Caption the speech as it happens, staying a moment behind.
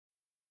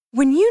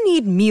When you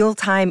need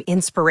mealtime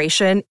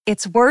inspiration,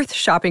 it's worth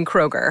shopping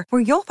Kroger,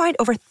 where you'll find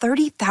over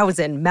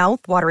 30,000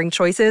 mouth-watering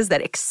choices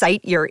that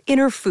excite your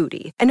inner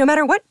foodie. And no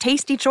matter what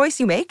tasty choice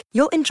you make,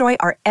 you'll enjoy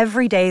our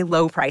everyday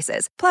low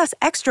prices, plus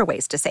extra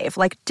ways to save,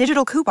 like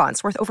digital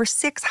coupons worth over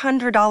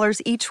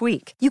 $600 each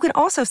week. You can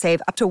also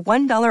save up to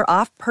 $1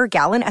 off per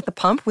gallon at the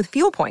pump with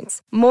fuel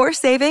points. More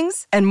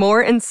savings and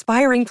more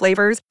inspiring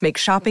flavors make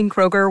shopping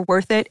Kroger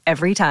worth it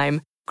every time.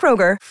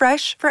 Kroger,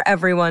 fresh for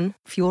everyone.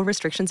 Fuel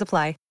restrictions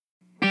apply.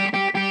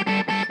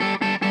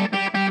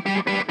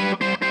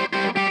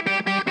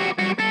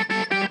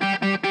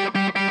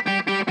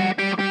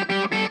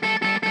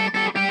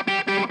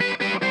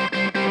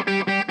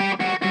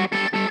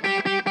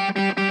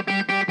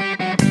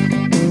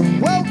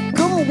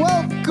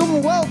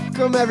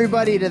 Welcome,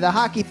 everybody, to the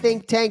Hockey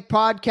Think Tank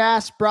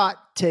podcast, brought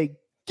to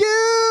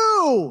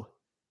you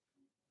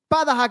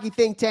by the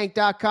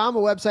hockeythinktank.com, a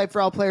website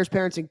for all players,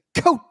 parents, and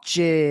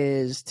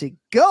coaches to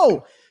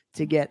go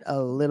to get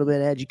a little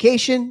bit of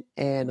education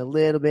and a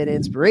little bit of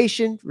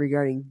inspiration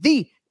regarding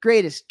the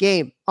greatest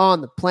game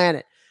on the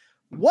planet.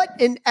 What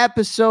an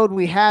episode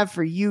we have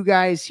for you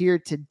guys here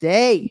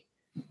today.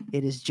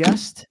 It is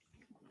just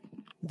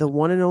the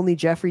one and only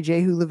Jeffrey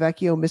J.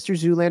 Hulavecchio, Mr.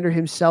 Zoolander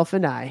himself,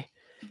 and I.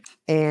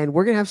 And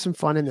we're going to have some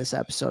fun in this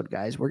episode,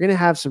 guys. We're going to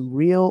have some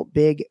real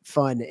big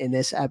fun in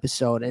this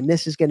episode. And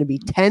this is going to be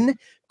 10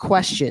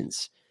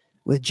 questions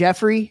with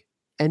Jeffrey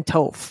and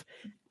Toph.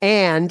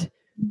 And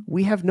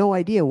we have no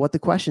idea what the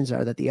questions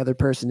are that the other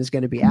person is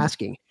going to be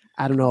asking.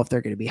 I don't know if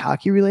they're going to be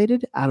hockey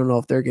related. I don't know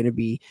if they're going to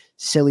be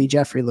silly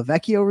Jeffrey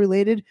Lavecchio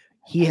related.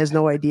 He has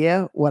no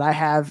idea what I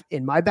have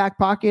in my back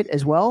pocket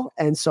as well.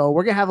 And so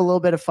we're going to have a little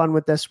bit of fun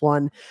with this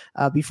one.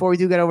 Before we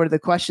do get over to the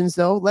questions,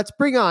 though, let's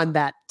bring on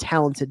that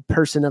talented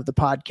person of the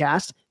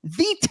podcast,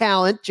 the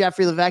talent,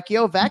 Jeffrey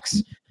Lavecchio.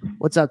 Vex,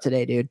 what's up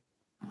today, dude?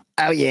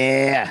 Oh,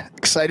 yeah.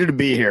 Excited to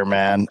be here,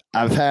 man.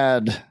 I've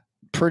had a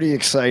pretty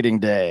exciting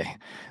day.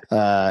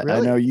 Really?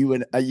 I know you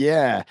and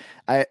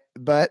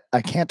but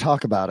I can't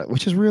talk about it,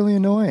 which is really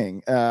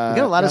annoying. We got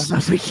a lot of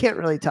stuff we can't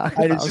really talk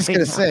about. I was just going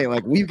to say,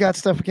 like, we've got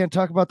stuff we can't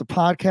talk about the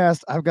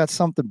podcast. I've got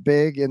something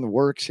big in the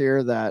works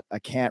here that I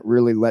can't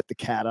really let the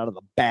cat out of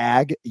the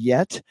bag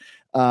yet.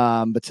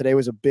 But today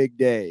was a big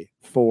day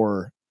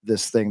for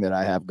this thing that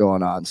I have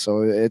going on.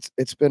 So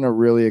it's been a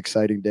really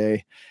exciting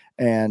day.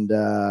 And,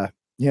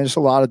 just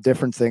a lot of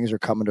different things are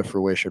coming to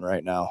fruition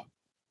right now.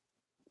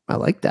 I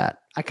like that.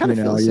 I kind of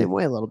feel the same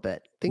way a little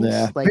bit. Things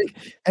like,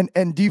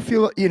 and do you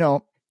feel,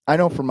 I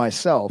know for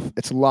myself,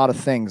 it's a lot of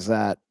things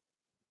that,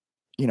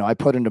 I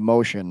put into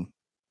motion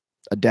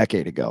a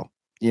decade ago,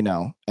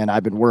 and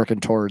I've been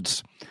working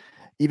towards,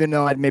 even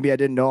though I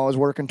didn't know I was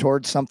working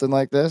towards something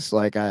like this,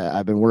 like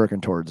I've been working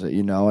towards it,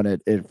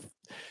 and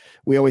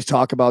we always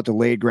talk about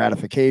delayed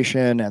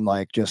gratification and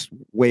like just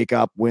wake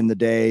up, win the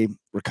day,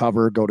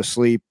 recover, go to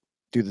sleep,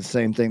 do the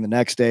same thing the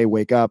next day,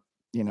 wake up,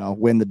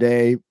 win the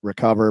day,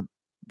 recover,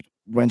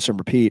 rinse and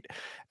repeat.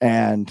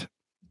 And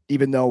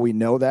even though we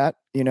know that,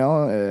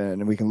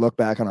 and we can look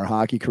back on our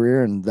hockey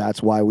career and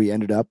that's why we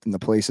ended up in the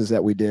places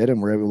that we did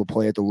and we're able to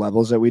play at the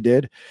levels that we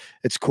did,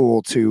 it's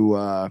cool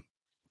to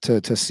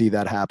see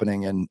that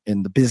happening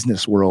in the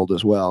business world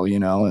as well,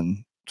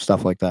 and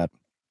stuff like that.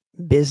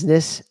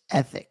 Business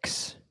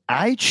ethics.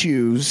 I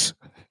choose.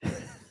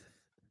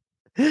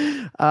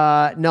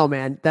 No,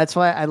 man. That's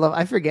why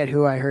I forget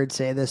who I heard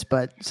say this,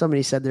 but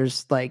somebody said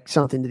there's like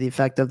something to the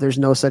effect of there's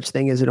no such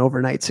thing as an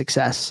overnight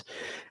success.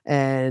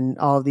 And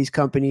all of these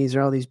companies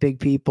or all these big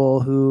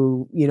people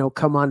who,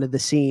 come onto the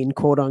scene,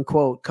 quote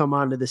unquote, come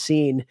onto the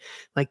scene.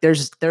 Like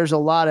there's a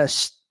lot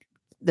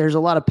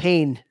of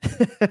pain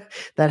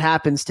that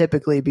happens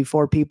typically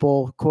before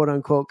people, quote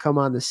unquote, come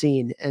on the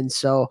scene. And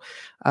so,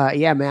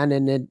 yeah, man.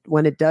 And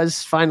when it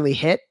does finally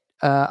hit,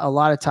 a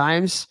lot of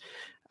times,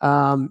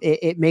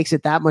 it makes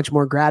it that much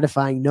more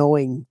gratifying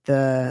knowing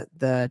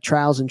the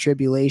trials and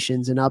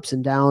tribulations and ups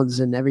and downs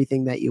and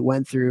everything that you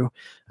went through.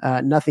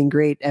 Nothing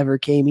great ever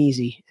came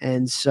easy.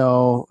 And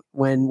so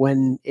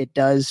when it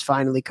does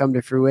finally come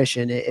to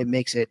fruition, it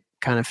makes it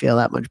kind of feel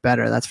that much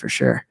better. That's for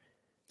sure.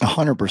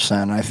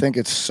 100%. I think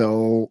it's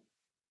so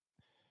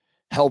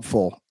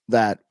helpful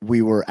that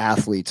we were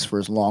athletes for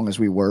as long as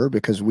we were,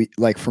 because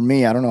for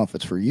me, I don't know if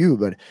it's for you,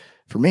 but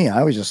for me, I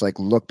always just like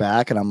look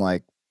back and I'm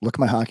like, look at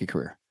my hockey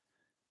career.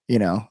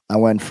 I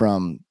went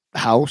from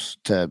house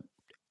to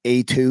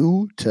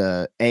A2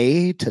 to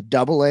A to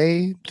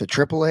AA to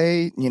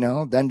AAA,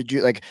 then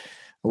it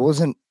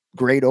wasn't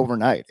great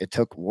overnight. It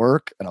took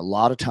work and a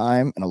lot of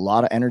time and a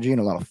lot of energy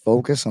and a lot of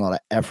focus and a lot of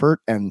effort.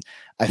 And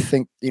I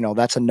think,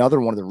 that's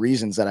another one of the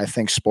reasons that I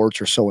think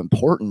sports are so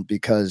important,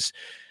 because,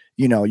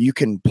 you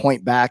can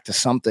point back to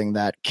something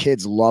that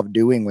kids loved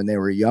doing when they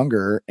were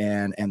younger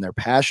and they're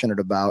passionate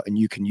about, and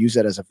you can use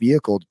that as a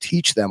vehicle to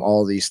teach them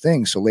all these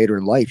things. So later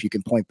in life, you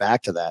can point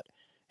back to that.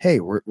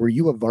 Hey, were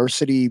you a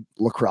varsity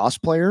lacrosse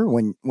player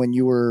when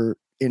you were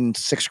in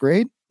 6th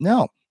grade?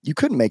 No, you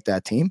couldn't make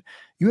that team.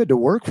 you had to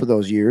work for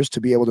those years to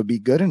be able to be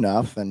good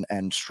enough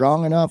and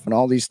strong enough and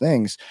all these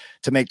things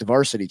to make the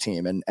varsity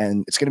team. And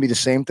it's going to be the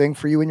same thing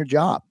for you in your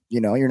job.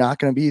 You're not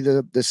going to be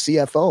the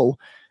CFO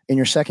in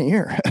your second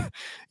year.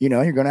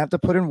 You're going to have to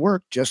put in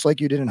work just like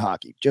you did in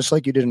hockey, just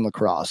like you did in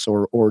lacrosse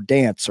or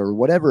dance or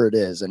whatever it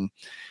is. And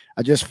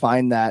I just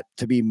find that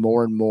to be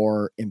more and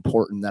more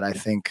important, that I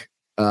think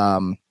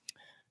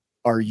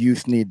our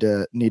youth need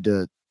to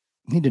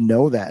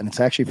know that. And it's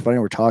actually funny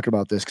we're talking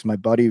about this because my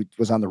buddy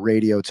was on the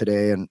radio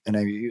today and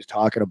he was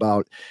talking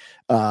about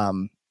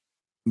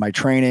my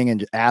training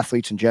and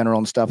athletes in general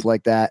and stuff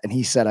like that. And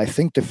he said, I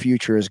think the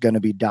future is going to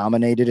be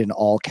dominated in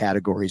all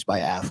categories by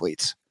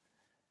athletes.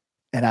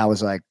 And I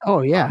was like,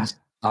 oh yeah,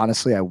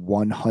 honestly, I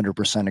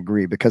 100%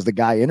 agree, because the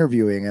guy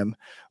interviewing him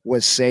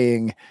was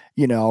saying,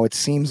 it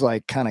seems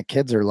like kind of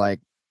kids are like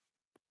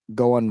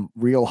going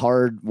real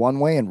hard one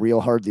way and real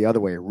hard the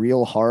other way.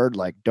 Real hard,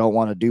 like don't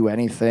want to do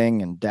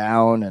anything and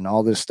down and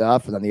all this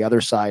stuff. And then the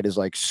other side is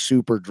like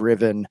super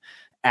driven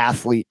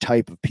athlete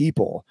type of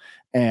people.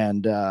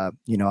 And, I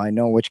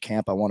know which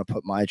camp I want to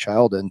put my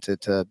child in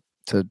to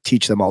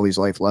teach them all these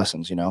life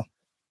lessons,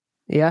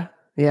 Yeah.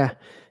 Yeah.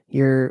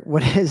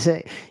 What is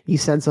it? You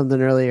said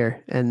something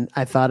earlier and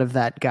I thought of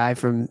that guy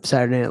from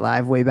Saturday Night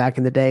Live way back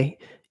in the day.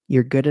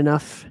 You're good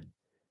enough.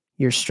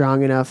 You're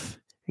strong enough.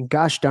 And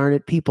gosh darn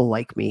it, people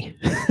like me.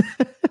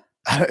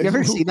 You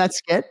ever seen that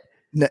skit?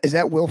 Is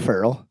that Will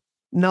Ferrell?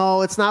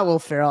 No, it's not Will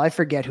Ferrell. I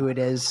forget who it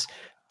is.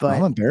 But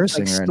I'm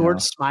embarrassing like right Stuart now.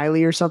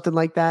 Smiley or something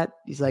like that.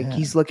 He's like,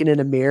 he's looking in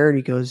a mirror and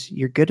he goes,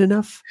 you're good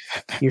enough,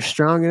 you're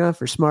strong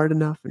enough or smart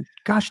enough. And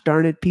gosh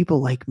darn it,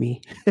 people like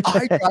me.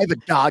 I drive a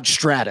Dodge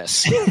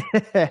Stratus.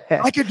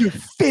 I could do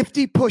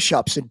 50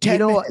 push-ups in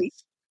 10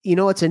 minutes. You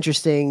know what's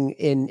interesting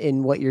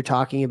in what you're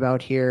talking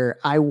about here?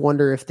 I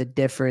wonder if the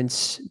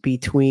difference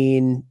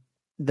between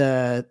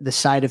the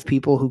side of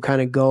people who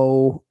kind of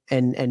go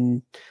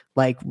and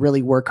like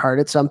really work hard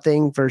at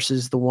something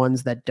versus the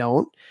ones that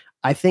don't.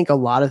 I think a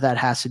lot of that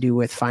has to do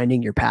with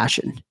finding your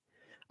passion.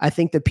 I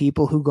think the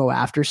people who go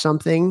after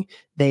something,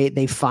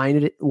 they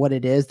find it what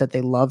it is that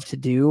they love to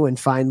do and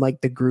find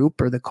like the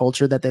group or the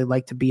culture that they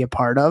like to be a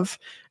part of.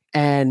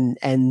 And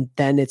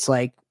then it's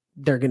like,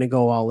 they're going to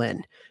go all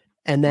in.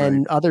 And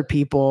then other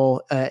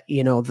people,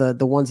 the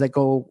ones that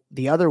go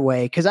the other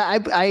way, because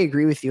I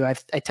agree with you. I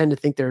tend to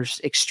think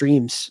there's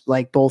extremes,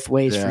 like both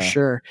ways for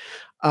sure.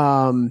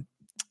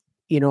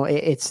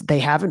 It's they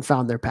haven't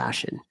found their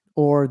passion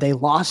or they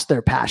lost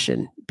their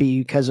passion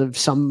because of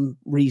some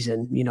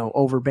reason,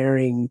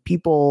 overbearing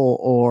people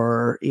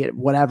or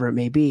whatever it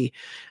may be.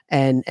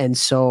 And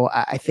so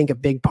I think a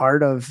big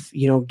part of,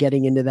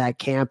 getting into that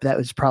camp, that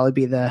would probably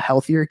be the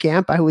healthier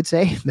camp, I would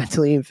say,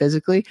 mentally and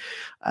physically.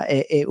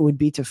 It would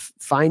be to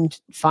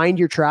find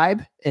your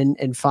tribe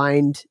and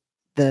find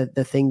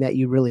the thing that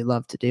you really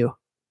love to do.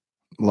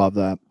 Love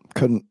that.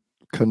 Couldn't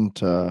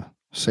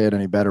say it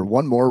any better.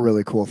 One more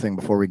really cool thing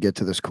before we get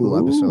to this cool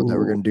episode that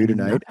we're going to do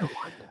tonight.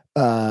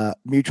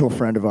 Mutual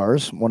friend of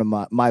ours, one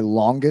of my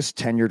longest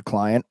tenured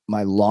client,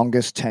 my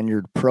longest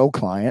tenured pro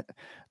client,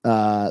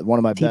 one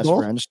of my best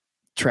friends,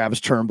 Travis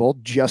Turnbull,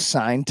 just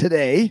signed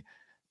today.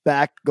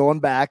 Going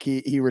back,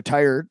 he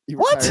retired. He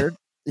retired.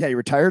 Yeah, he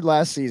retired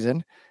last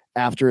season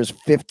after his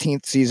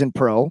 15th season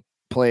pro.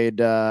 Played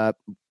 3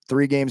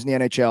 games in the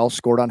NHL,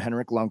 scored on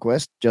Henrik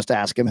Lundqvist. Just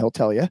ask him, he'll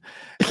tell you.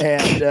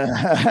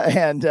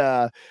 And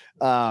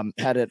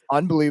had an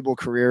unbelievable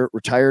career.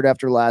 Retired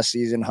after last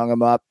season, hung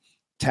him up.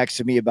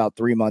 Texted me about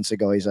 3 months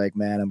ago. He's like,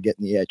 man, I'm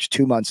getting the itch.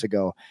 2 months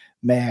ago,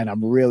 man,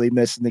 I'm really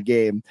missing the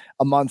game.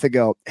 A month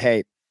ago,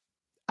 hey,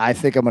 I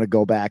think I'm going to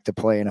go back to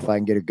playing if I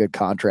can get a good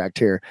contract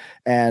here.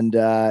 And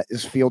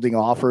is fielding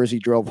offers. He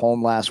drove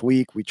home last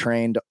week. We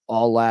trained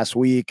all last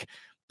week,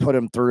 put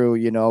him through,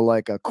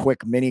 like a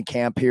quick mini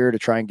camp here to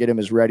try and get him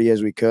as ready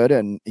as we could.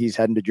 And he's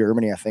heading to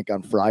Germany, I think,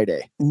 on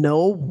Friday.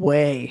 No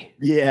way.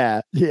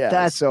 Yeah.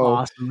 That's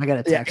awesome. I got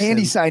to text him. And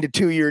he signed a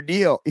 2-year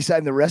deal. He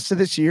signed the rest of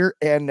this year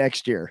and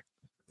next year.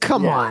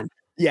 Come on.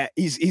 Yeah,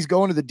 he's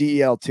going to the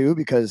DEL too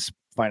because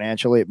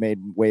financially it made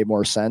way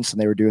more sense,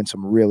 and they were doing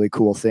some really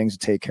cool things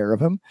to take care of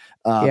him.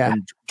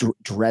 In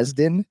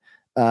Dresden,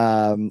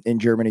 in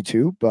Germany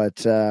too.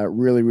 But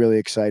really, really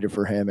excited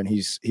for him, and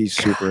he's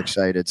super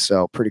excited.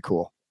 So pretty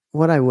cool.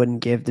 What I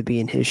wouldn't give to be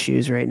in his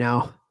shoes right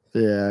now.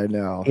 Yeah, I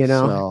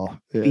know.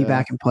 Be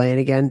back and playing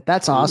again.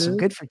 That's awesome.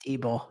 Good for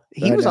T-Ball.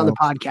 He was on the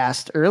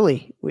podcast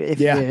early.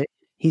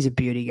 He's a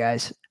beauty,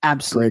 guys.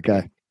 Absolutely.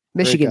 Great guy.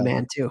 Michigan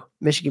man too.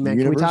 Michigan man.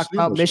 Can we talk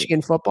about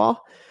Michigan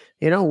football?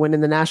 Winning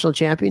the national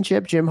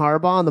championship, Jim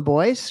Harbaugh and the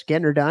boys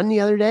getting her done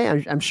the other day.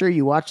 I'm sure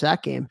you watched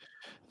that game.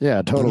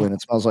 Yeah, totally. And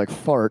it smells like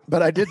fart.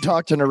 But I did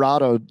talk to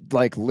Naruto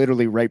like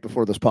literally right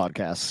before this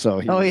podcast. So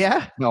he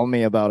told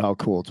me about how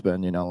cool it's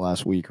been,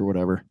 last week or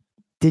whatever.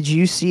 Did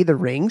you see the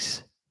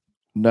rings?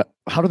 No.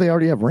 How do they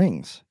already have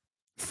rings?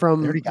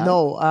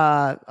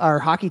 Our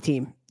hockey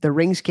team. The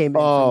rings came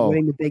in from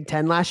winning the Big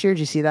Ten last year.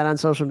 Did you see that on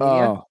social media?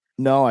 Oh,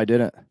 no, I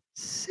didn't.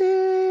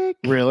 Sick.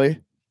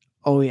 Really?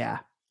 Oh yeah.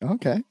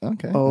 Okay.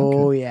 Okay.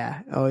 Oh okay.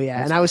 yeah. Oh yeah.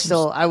 That's And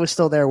I was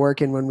still there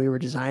working when we were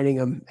designing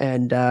them.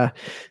 And the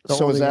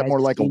So older is that guys, more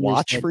the like a seniors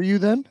watch did. for you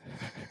then?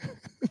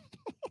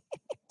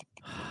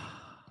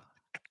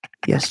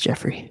 Yes,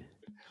 Jeffrey.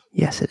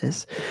 Yes, it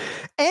is.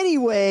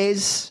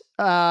 Anyways,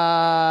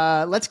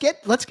 let's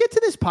get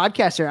to this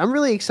podcast here. I'm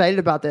really excited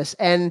about this.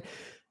 And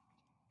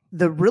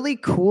the really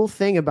cool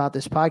thing about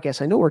this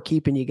podcast, I know we're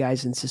keeping you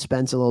guys in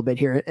suspense a little bit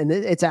here, and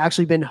it's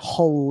actually been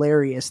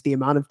hilarious the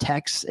amount of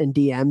texts and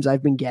DMs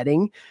I've been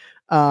getting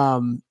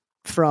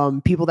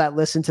from people that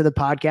listen to the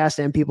podcast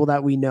and people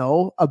that we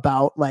know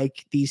about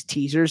like these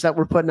teasers that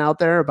we're putting out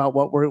there about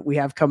what we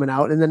have coming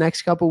out in the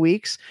next couple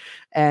weeks.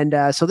 And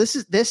so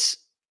this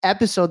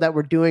episode that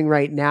we're doing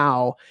right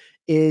now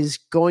is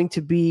going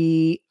to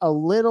be a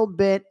little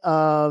bit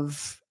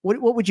of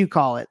what would you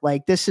call it?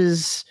 Like this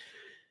is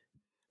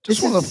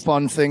Just one of the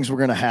fun things we're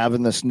going to have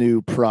in this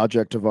new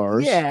project of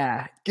ours.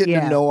 Yeah. Getting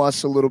to know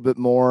us a little bit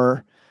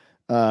more.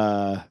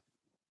 I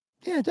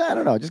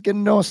don't know. Just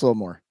getting to know us a little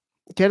more.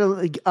 Get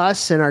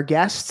us and our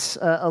guests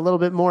a little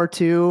bit more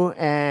too.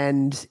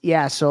 And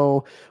yeah,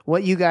 so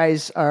what you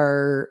guys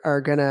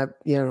are gonna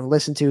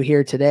listen to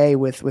here today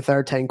with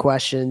our 10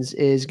 questions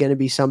is going to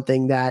be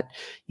something that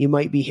you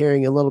might be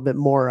hearing a little bit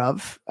more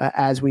of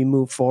as we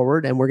move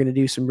forward, and we're going to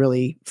do some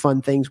really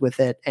fun things with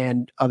it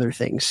and other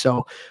things.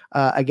 So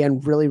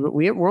again, really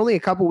we're only a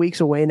couple weeks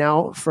away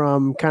now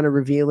from kind of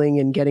revealing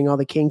and getting all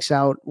the kinks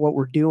out what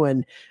we're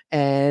doing.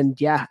 And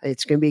yeah,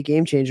 it's going to be a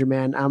game changer,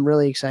 man. I'm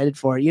really excited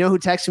for it. You know who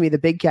texted me? The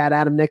big cat,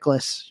 Adam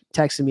Nicholas,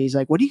 texted me. He's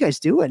like, what are you guys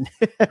doing?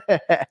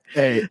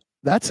 Hey,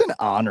 that's an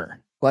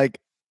honor. Like,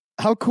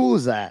 how cool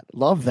is that?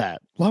 Love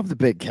that. Love the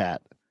big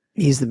cat.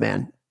 He's the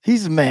man.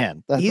 He's the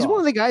man. He's one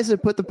of the guys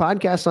that put the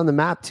podcast on the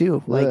map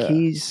too. Like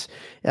he's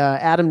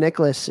Adam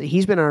Nicholas.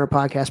 He's been on our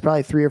podcast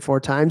probably 3 or 4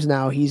 times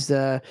now. He's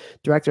the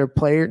director of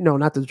player. No,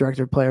 not the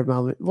director of player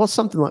development. Well,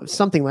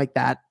 something like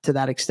that to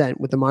that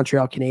extent with the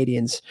Montreal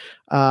Canadiens.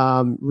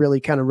 Really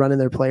kind of running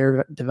their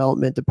player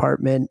development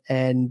department,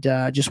 and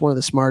just one of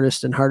the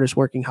smartest and hardest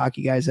working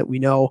hockey guys that we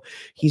know.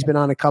 He's been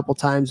on a couple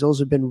times. Those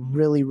have been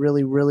really,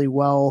 really, really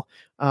well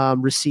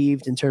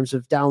received in terms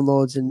of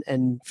downloads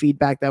and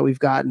feedback that we've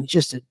gotten.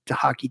 Just a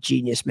hockey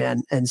genius,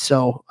 man. And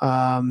so,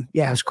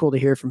 it was cool to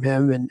hear from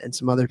him and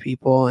some other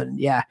people. And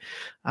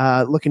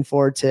looking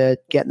forward to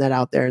getting that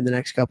out there in the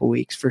next couple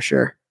weeks for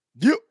sure.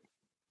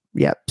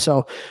 Yep.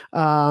 So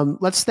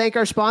let's thank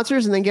our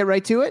sponsors and then get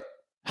right to it.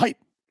 Hype.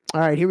 All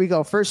right, here we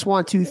go. First,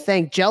 want to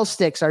thank Gel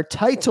Sticks, our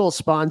title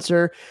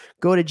sponsor.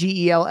 Go to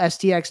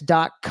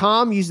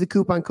GELSTX.com, use the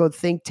coupon code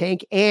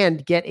ThinkTank,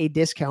 and get a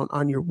discount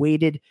on your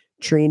weighted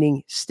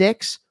training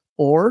sticks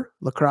or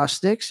lacrosse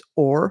sticks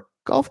or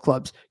golf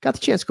clubs. Got the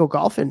chance to go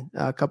golfing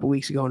a couple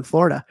weeks ago in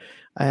Florida,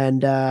 and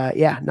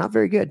not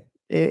very good.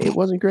 It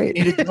wasn't great.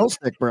 You need a gel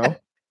stick, bro.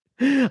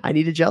 I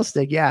need a gel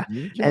stick, yeah.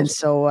 And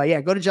so,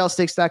 go to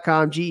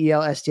gelsticks.com,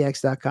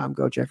 GELSTX.com.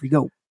 Go, Jeffrey,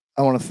 go.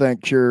 I want to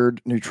thank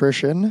Cured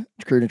Nutrition.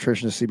 Cured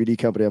Nutrition is a CBD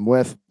company I'm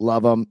with.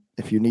 Love them.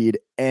 If you need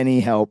any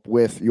help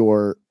with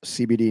your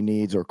CBD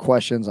needs or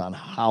questions on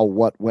how,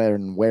 what,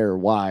 when, where,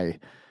 why,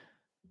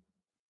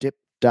 dip,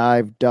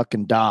 dive, duck,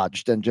 and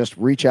dodge, then just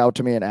reach out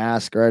to me and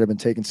ask. All right, I've been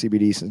taking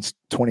CBD since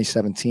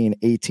 2017,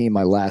 18,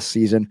 my last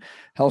season.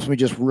 Helps me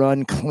just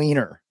run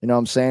cleaner. You know what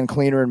I'm saying?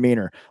 Cleaner and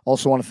meaner.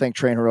 Also want to thank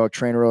Train Heroic.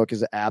 Train Heroic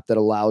is an app that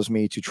allows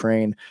me to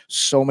train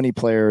so many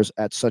players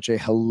at such a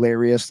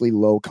hilariously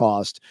low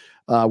cost.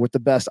 With the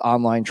best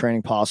online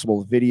training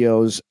possible,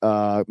 videos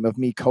of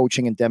me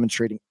coaching and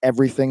demonstrating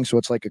everything. So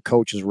it's like a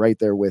coach is right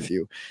there with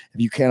you. If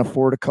you can't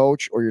afford a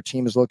coach or your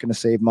team is looking to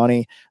save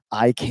money,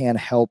 I can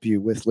help you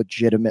with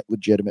legitimate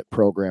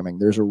programming.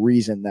 There's a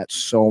reason that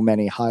so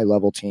many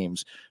high-level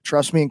teams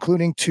trust me,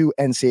 including 2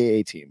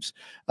 NCAA teams.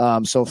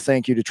 So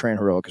thank you to Train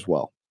Heroic as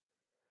well.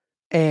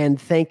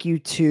 And thank you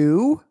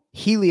to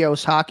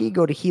Helios Hockey.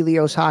 Go to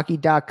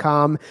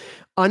helioshockey.com.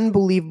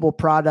 Unbelievable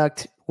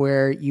product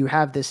where you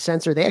have this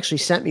sensor. They actually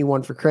sent me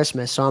one for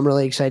Christmas, so I'm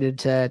really excited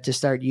to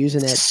start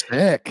using it.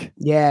 Sick.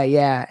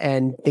 Yeah.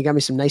 And they got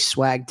me some nice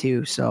swag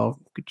too. So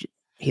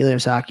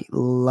Helios Hockey,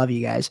 love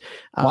you guys.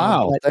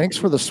 Wow. Thanks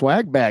for the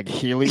swag bag,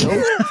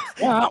 Helios.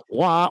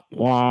 Wah.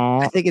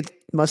 I think it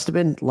must have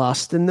been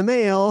lost in the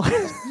mail.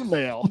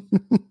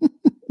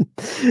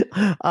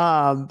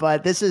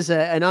 But this is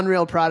an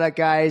unreal product,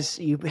 guys.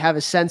 You have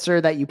a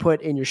sensor that you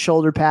put in your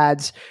shoulder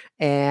pads,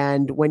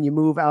 and when you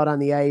move out on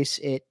the ice,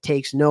 it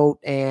takes note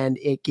and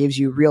it gives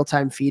you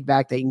real-time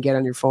feedback that you can get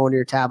on your phone or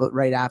your tablet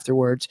right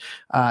afterwards.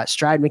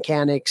 Stride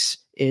Mechanics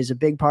is a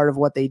big part of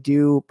what they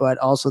do, but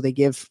also they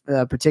give,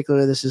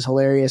 particularly, this is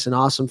hilarious and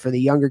awesome for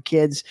the younger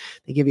kids.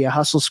 They give you a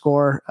hustle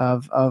score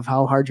of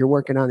how hard you're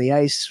working on the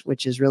ice,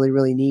 which is really,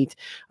 really neat.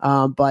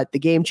 But the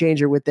game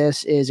changer with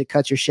this is it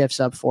cuts your shifts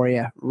up for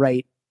you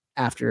right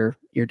after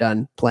you're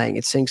done playing.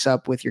 It syncs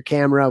up with your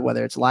camera,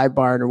 whether it's live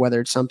bar or whether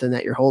it's something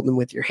that you're holding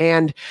with your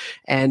hand,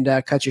 and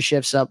cuts your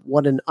shifts up.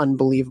 What an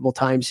unbelievable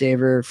time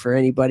saver for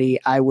anybody.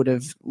 I would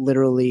have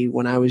literally,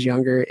 when I was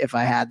younger, if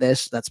I had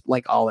this, that's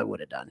like all I would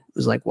have done. It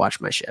was like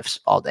watch my shifts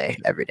all day,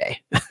 every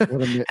day,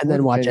 and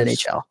then watch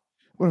NHL.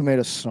 Would have made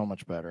us so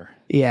much better.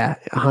 Yeah,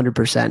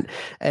 100%.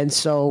 And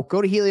so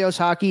go to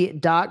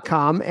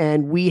helioshockey.com,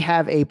 and we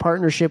have a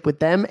partnership with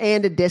them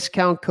and a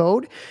discount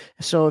code.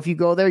 So if you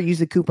go there, use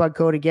the coupon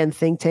code again,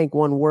 Think Tank,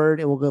 one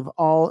word, and we'll give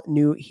all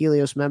new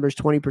Helios members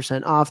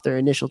 20% off their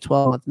initial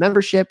 12-month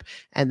membership.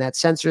 And that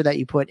sensor that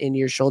you put in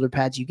your shoulder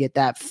pads, you get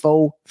that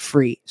for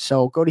free.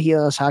 So go to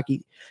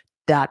helioshockey.com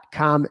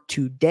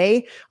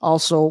today.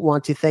 Also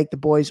want to thank the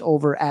boys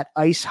over at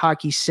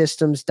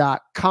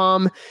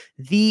icehockeysystems.com,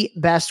 the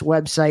best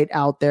website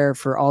out there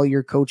for all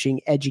your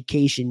coaching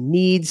education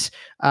needs.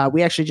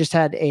 We actually just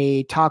had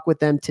a talk with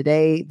them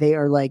today. They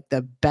are like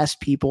the best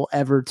people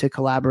ever to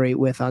collaborate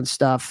with on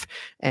stuff,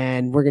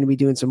 and we're going to be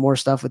doing some more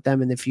stuff with them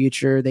in the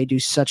future. They do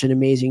such an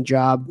amazing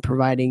job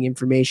providing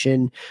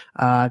information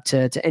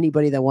to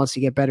anybody that wants to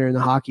get better in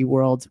the hockey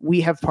world.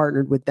 We have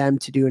partnered with them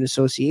to do an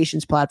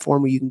associations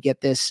platform where you can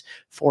get this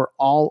for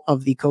all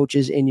of the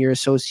coaches in your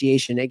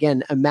association.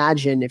 Again,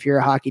 imagine if you're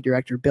a hockey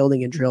director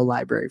building a drill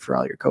library for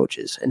all your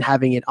coaches and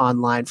having it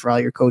online for all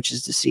your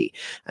coaches to see.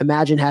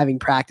 Imagine having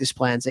practice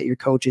plans that your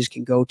coaches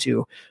can go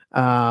to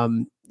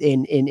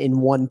in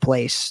one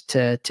place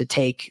to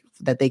take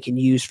that they can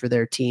use for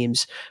their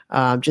teams.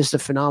 Just a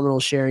phenomenal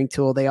sharing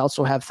tool. They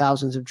also have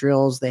thousands of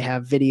drills. They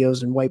have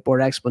videos and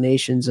whiteboard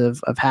explanations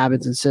of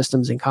habits and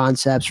systems and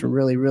concepts from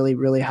really, really,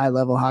 really high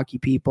level hockey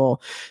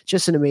people.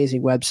 Just an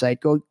amazing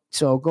website. Go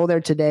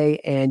there today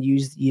and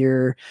use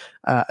your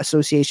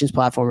associations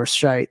platform, or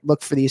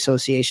look for the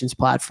associations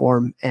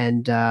platform.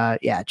 And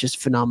just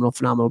phenomenal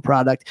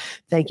product.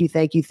 Thank you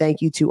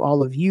to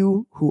all of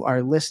you who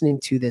are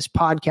listening to this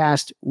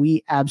podcast.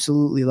 We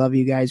absolutely love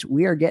you guys.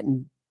 We are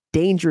getting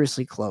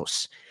dangerously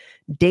close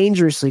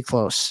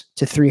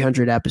to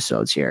 300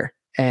 episodes here.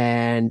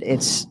 And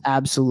it's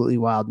absolutely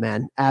wild,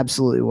 man.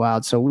 Absolutely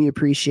wild. So we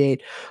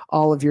appreciate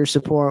all of your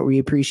support. We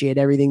appreciate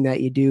everything that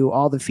you do,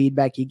 all the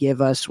feedback you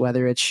give us,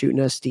 whether it's shooting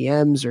us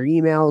DMs or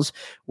emails,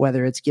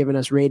 whether it's giving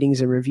us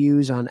ratings and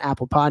reviews on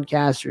Apple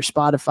Podcasts or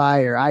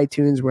Spotify or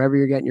iTunes, wherever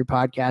you're getting your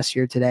podcasts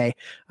here today.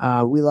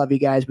 We love you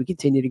guys. We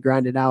continue to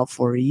grind it out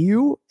for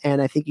you.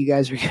 And I think you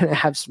guys are going to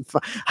have some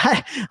fun.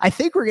 I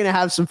think we're going to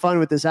have some fun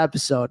with this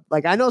episode.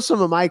 Like, I know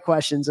some of my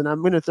questions, and I'm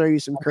going to throw you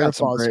some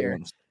curveballs here.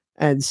 Ones.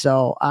 And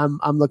so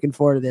I'm looking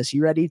forward to this.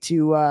 You ready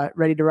to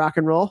rock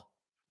and roll?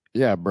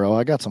 Yeah, bro.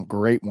 I got some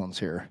great ones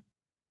here.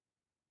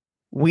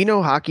 We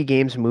know hockey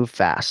games move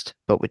fast,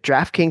 but with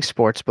DraftKings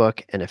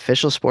Sportsbook, an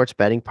official sports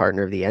betting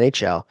partner of the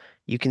NHL,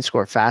 you can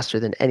score faster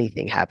than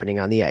anything happening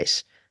on the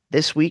ice.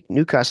 This week,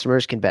 new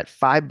customers can bet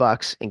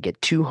 $5 and get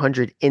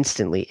 $200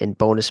 instantly in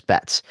bonus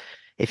bets.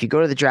 If you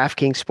go to the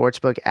DraftKings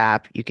Sportsbook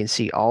app, you can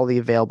see all the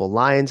available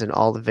lines and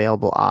all the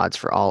available odds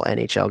for all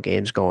NHL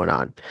games going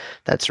on.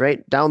 That's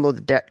right. Download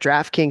the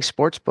DraftKings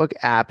Sportsbook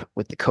app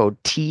with the code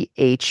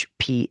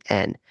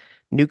THPN.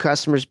 New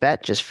customers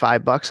bet just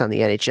 $5 on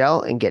the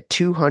NHL and get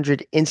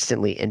 $200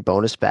 instantly in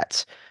bonus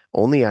bets.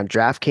 Only on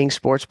DraftKings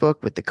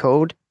Sportsbook with the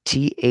code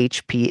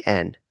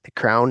THPN. The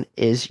crown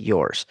is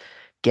yours.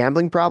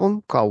 Gambling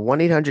problem? Call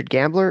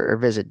 1-800-GAMBLER or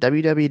visit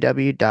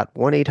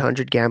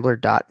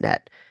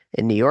www.1800gambler.net.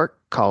 In New York,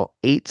 call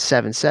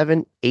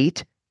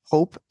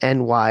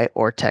 877-8-HOPE-NY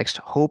or text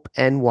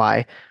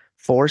HOPE-NY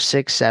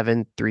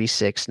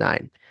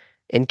 467-369.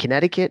 In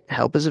Connecticut,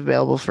 help is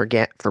available for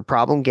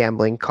problem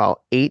gambling.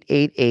 Call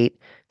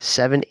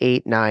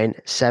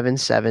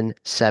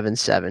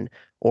 888-789-7777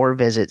 or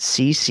visit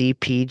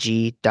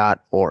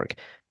ccpg.org.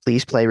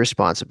 Please play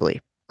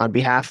responsibly. On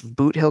behalf of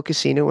Boot Hill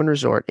Casino and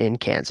Resort in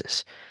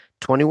Kansas.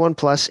 21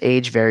 plus,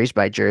 age varies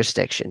by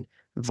jurisdiction.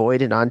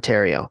 Void in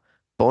Ontario.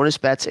 Bonus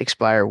bets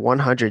expire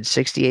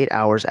 168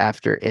 hours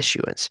after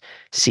issuance.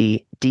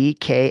 See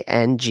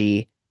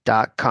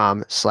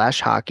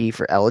dkng.com/hockey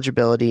for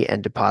eligibility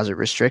and deposit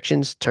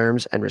restrictions,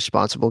 terms, and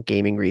responsible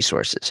gaming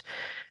resources.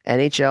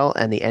 NHL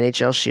and the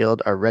NHL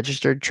Shield are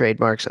registered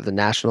trademarks of the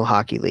National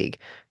Hockey League.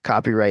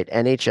 Copyright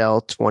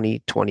NHL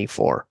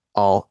 2024.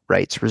 All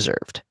rights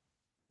reserved.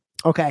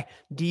 Okay.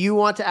 Do you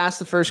want to ask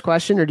the first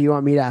question, or do you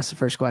want me to ask the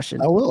first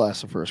question? I will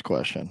ask the first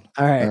question.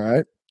 All right. All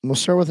right. We'll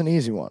start with an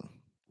easy one.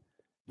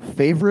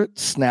 Favorite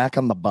snack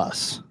on the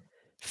bus?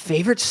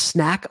 Favorite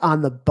snack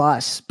on the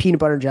bus?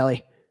 Peanut butter and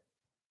jelly.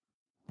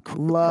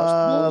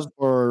 Love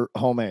or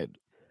homemade?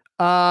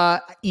 Either.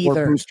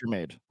 Or booster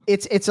made.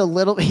 It's a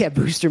little,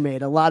 booster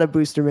made. A lot of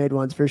booster made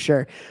ones for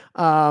sure.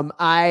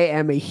 I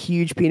am a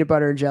huge peanut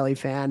butter and jelly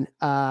fan.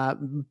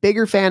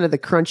 Bigger fan of the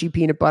crunchy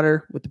peanut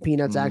butter with the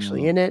peanuts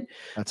actually in it.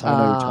 That's how I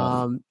know you're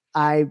tough.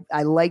 I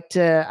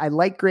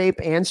like grape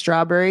and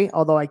strawberry,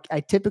 although I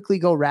typically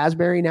go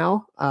raspberry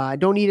now. I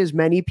don't eat as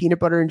many peanut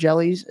butter and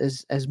jellies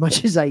as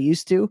much as I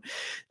used to.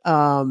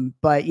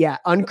 But yeah,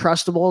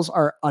 Uncrustables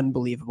are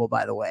unbelievable,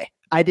 by the way.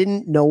 I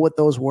didn't know what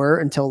those were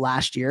until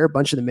last year. A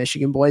bunch of the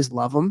Michigan boys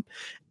love them,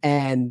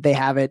 and they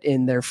have it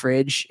in their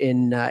fridge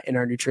in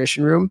our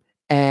nutrition room.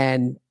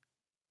 And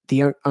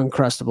the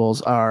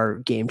Uncrustables are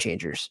game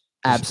changers,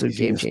 absolute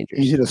game changers.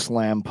 Easy to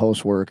slam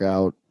post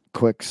workout.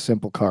 Quick,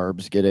 simple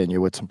carbs, get in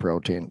you with some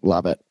protein.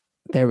 Love it.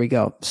 There we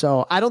go.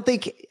 So I don't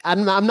think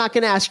I'm not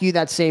going to ask you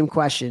that same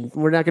question.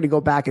 We're not going to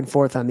go back and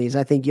forth on these.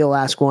 I think you'll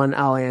ask one,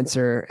 I'll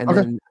answer, and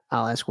then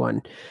I'll ask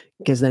one,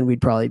 because then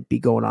we'd probably be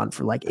going on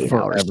for like 8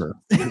 hours.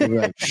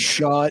 Right.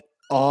 Shut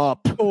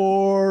up.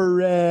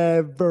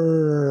 Forever.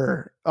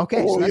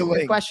 Okay, so that's a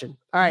good question.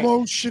 All right.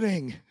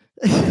 Motioning.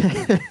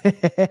 Can't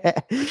Take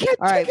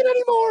it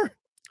anymore.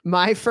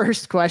 My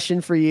first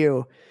question for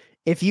you.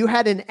 If you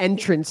had an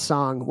entrance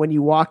song when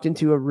you walked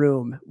into a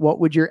room, what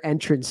would your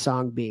entrance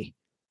song be?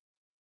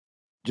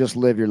 Just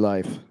live your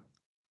life.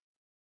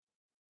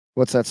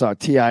 What's that song?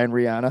 T.I. and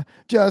Rihanna.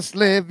 Just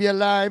live your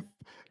life.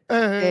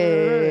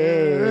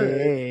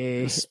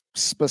 Hey.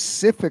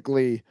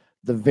 Specifically,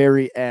 the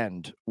very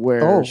end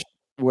where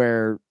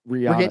Rihanna we're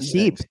getting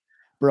deep,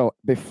 bro.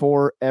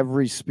 Before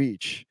every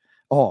speech.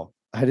 Oh,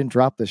 I didn't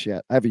drop this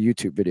yet. I have a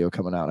YouTube video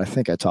coming out. I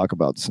think I talk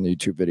about this in the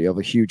YouTube video of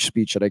a huge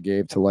speech that I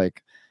gave to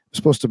like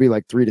supposed to be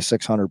like 300 to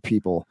 600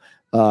 people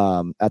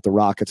at the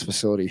Rockets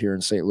facility here in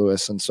St.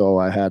 Louis. And so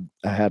I had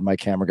my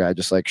camera guy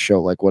just like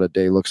show like what a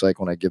day looks like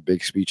when I give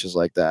big speeches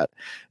like that.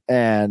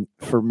 And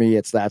for me,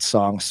 it's that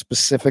song,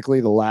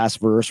 specifically the last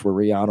verse where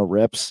Rihanna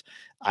rips.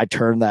 I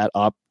turn that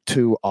up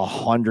to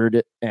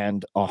 100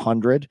 and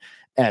 100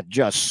 and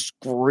just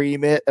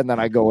scream it. And then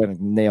I go in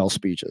and nail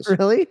speeches.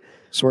 Really?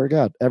 Swear to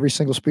God, every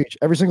single speech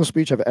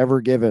I've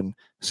ever given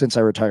since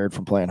I retired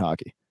from playing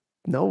hockey.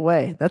 No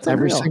way. That's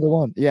every unreal. Single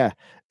one. Yeah.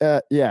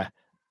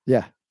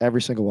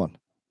 Every single one.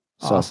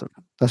 So awesome.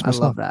 That's my I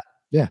song. love that.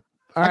 Yeah.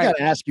 All right. I got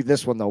to ask you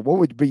this one though. What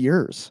would be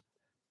yours?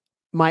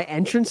 My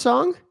entrance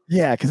song?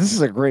 Yeah, because this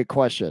is a great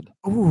question.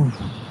 Ooh.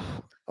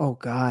 Oh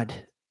God.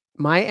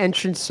 My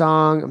entrance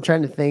song, I'm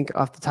trying to think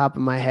off the top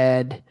of my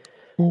head.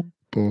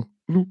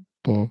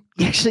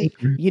 Actually,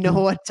 you know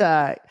what?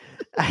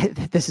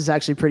 This is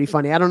actually pretty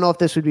funny. I don't know if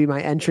this would be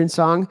my entrance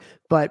song,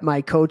 but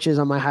my coaches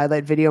on my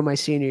highlight video my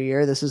senior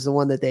year, this is the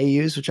one that they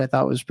use, which I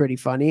thought was pretty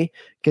funny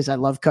because I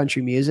love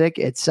country music.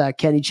 It's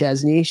Kenny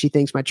Chesney. She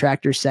thinks my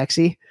tractor's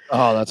sexy.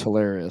 Oh, that's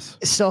hilarious.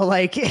 So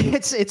like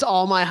it's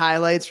all my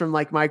highlights from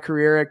like my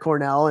career at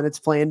Cornell, and it's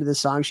playing to the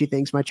song She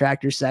Thinks My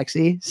Tractor's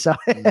Sexy. So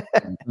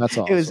that's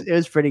awesome. It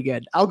was pretty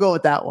good. I'll go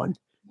with that one.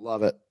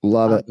 Love it.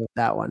 Love it.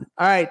 That one.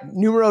 All right.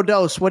 Numero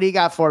dos. What do you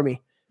got for me?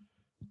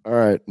 All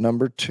right.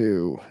 Number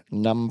two.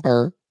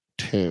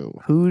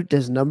 Who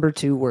does number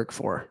 2 work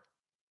for?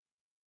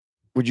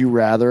 Would you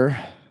rather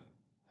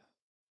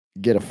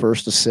get a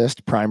first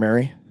assist,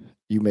 primary,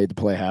 you made the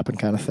play happen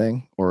kind of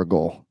thing, or a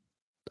goal?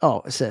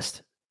 Oh,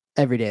 assist.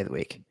 Every day of the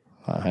week.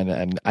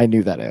 And I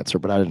knew that answer,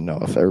 but I didn't know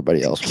if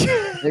everybody else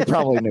they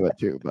probably knew it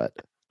too, but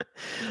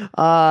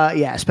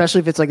yeah, especially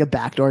if it's like a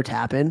backdoor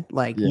tap in,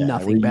 like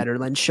nothing better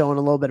than showing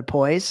a little bit of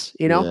poise,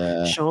 you know?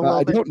 Yeah. Showing a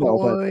little bit of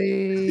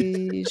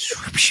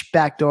poise.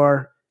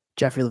 Backdoor,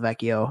 Jeffrey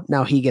Lavecchio.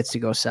 Now he gets to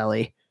go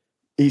Selly.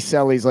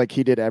 Selly's like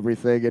he did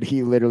everything, and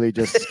he literally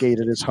just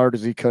skated as hard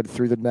as he could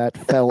through the net,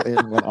 fell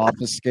in, went off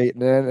his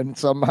skating in, and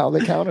somehow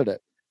they counted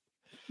it.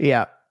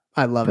 Yeah,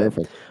 I love it.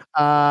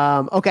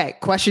 Okay,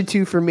 question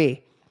 2 for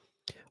me.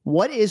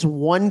 What is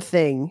one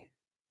thing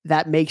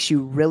that makes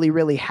you really,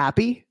 really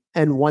happy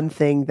and one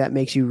thing that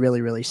makes you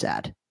really, really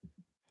sad?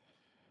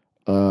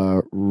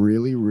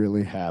 Really,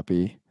 really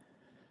happy.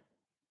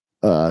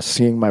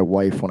 Seeing my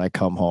wife when I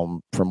come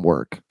home from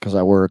work, because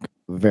I work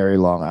very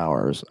long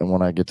hours, and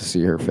when I get to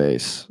see her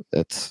face,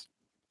 it's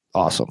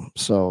awesome.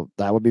 So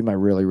that would be my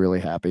really,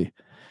 really happy.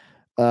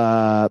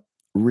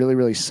 Really,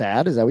 really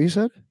sad. Is that what you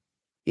said?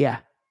 Yeah.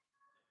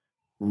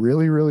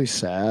 Really, really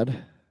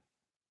sad.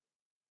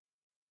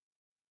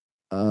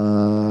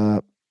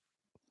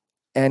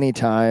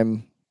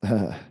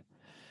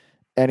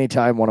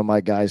 Anytime one of my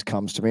guys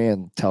comes to me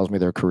and tells me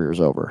their career's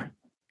over,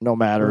 no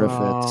matter if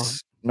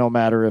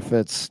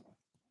it's,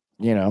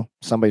 you know,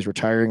 somebody's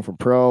retiring from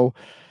pro.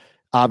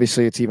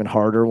 Obviously it's even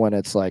harder when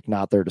it's like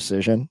not their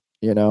decision,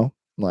 you know,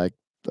 like,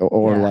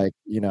 or like,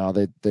 you know,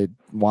 they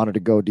wanted to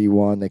go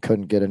D1, they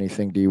couldn't get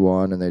anything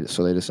D1, and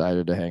so they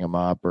decided to hang them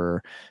up,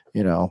 or,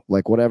 you know,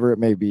 like whatever it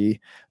may be.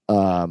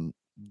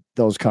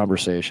 Those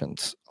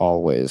conversations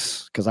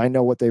always, because I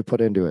know what they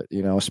put into it,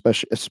 you know,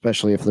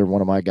 especially if they're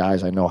one of my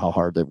guys, I know how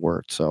hard they've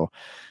worked. So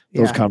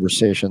those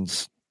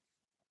conversations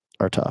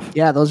are tough.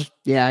 Yeah,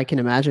 I can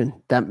imagine.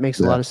 That makes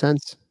a lot of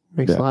sense.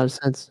 Makes a lot of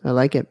sense. I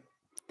like it.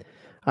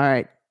 All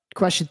right.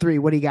 Question 3.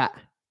 What do you got?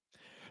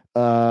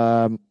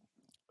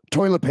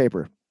 Toilet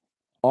paper.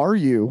 Are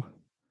you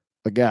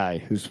a guy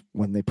who's,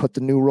 when they put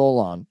the new roll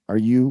on, are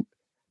you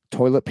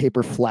toilet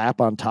paper flap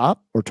on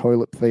top or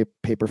toilet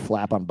paper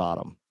flap on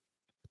bottom?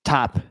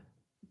 Top.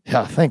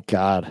 Yeah, thank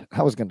God.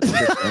 I was going to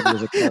say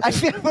I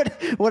feel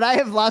would I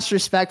have lost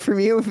respect from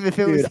you if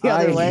it was the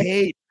other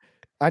way?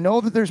 I know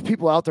that there's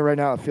people out there right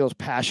now that feel as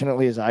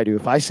passionately as I do.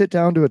 If I sit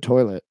down to a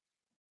toilet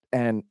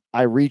and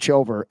I reach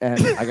over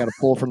and I got to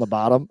pull from the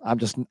bottom, I'm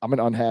an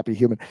unhappy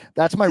human.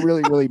 That's my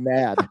really, really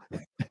mad.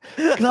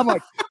 Because I'm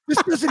like, this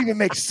doesn't even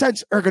make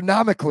sense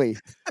ergonomically.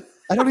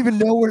 I don't even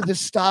know where this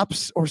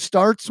stops or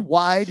starts.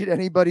 Why did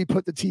anybody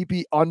put the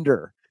TP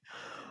under?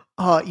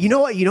 You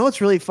know what? You know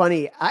what's really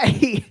funny?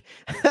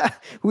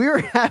 We were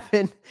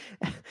having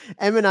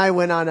Em and I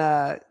went on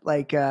I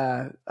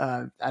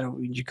don't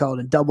would you call it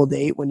a double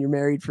date when you're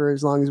married for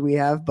as long as we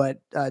have,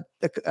 but a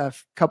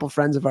couple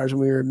friends of ours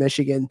when we were in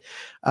Michigan,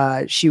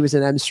 she was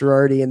in Em's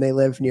sorority and they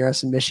live near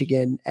us in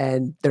Michigan,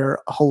 and they're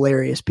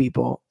hilarious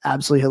people,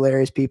 absolutely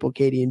hilarious people,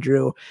 Katie and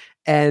Drew.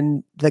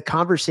 And the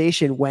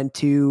conversation went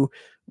to,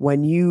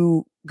 when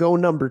you go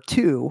number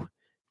 2,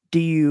 do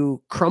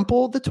you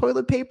crumple the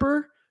toilet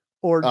paper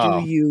or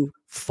do you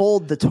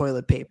fold the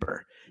toilet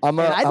paper? I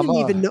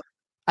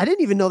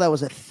didn't even know that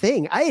was a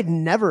thing. I had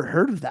never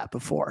heard of that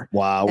before.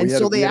 Wow. And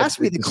so they asked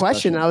me the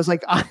question, and I was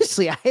like,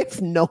 honestly, I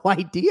have no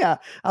idea.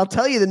 I'll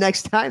tell you the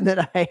next time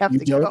that I have to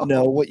go. You don't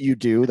know what you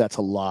do? That's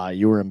a lie.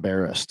 You were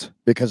embarrassed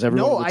because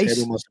everyone at the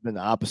table must have been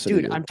the opposite.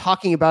 Dude, I'm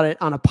talking about it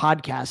on a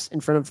podcast in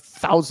front of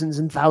thousands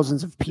and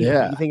thousands of people.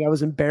 Yeah. You think I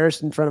was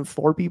embarrassed in front of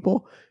 4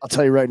 people? I'll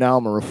tell you right now,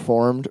 I'm a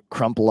reformed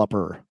crumple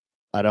upper.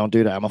 I don't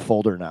do that. I'm a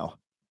folder now.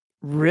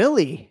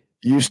 Really?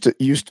 Used to.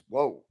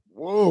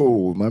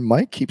 Whoa, my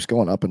mic keeps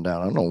going up and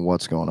down. I don't know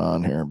what's going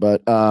on here,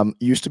 but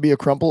used to be a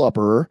crumple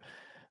upper.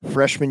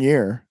 Freshman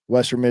year,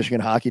 Western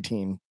Michigan hockey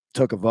team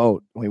took a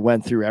vote. We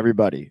went through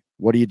everybody.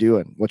 What are you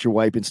doing? What's your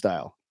wiping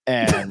style?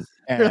 And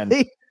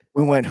really?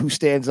 We went, who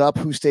stands up,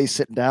 who stays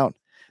sitting down?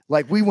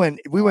 Like we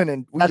went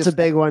and that's a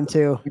big one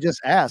too. We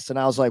just asked, and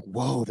I was like,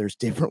 whoa, there's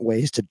different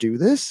ways to do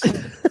this.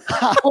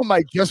 How am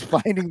I just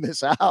finding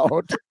this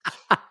out?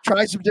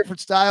 Try some different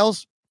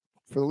styles.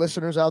 For the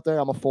listeners out there,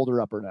 I'm a folder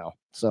upper now.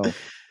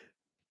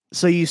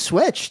 So you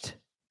switched.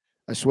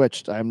 I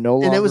switched. I'm no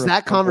longer. And it was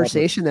that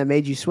conversation that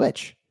made you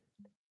switch.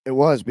 It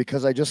was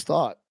because I just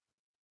thought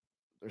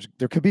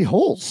there could be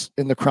holes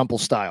in the crumple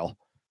style.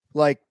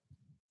 Like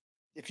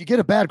if you get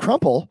a bad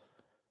crumple,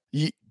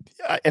 we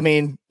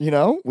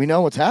know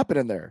what's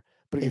happening there.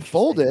 But if you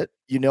fold it,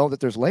 you know that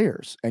there's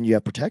layers and you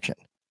have protection.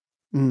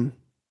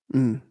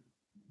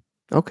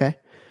 Okay.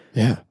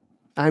 Yeah.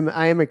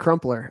 I am a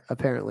crumpler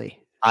apparently.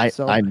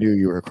 I knew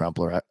you were a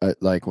crumpler.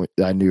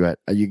 I knew it.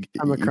 You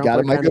got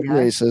in my good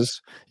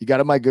graces. You got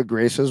in my good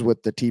graces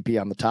with the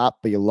TP on the top,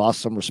 but you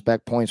lost some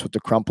respect points with the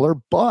crumpler.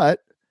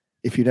 But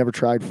if you never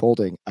tried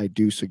folding, I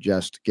do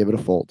suggest give it a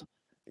fold.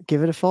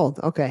 Give it a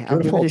fold. Okay, I'll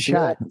give it a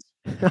shot.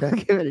 Okay. I'll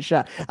give it a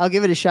shot. I'll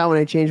give it a shot when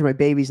I change my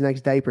baby's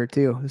next diaper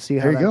too. We'll see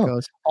how that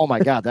goes. Oh my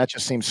God, that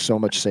just seems so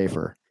much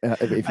safer.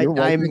 If you're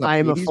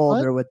I'm a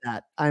folder with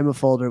that. I'm a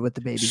folder with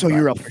the baby. So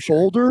you're a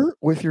folder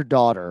with your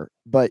daughter,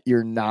 but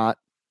you're not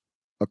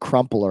a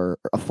crumpler,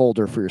 a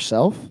folder for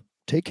yourself.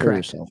 Take care of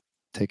yourself.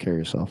 Take care of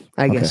yourself.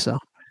 I guess so. All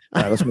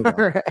right, let's move on.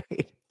 All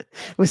right.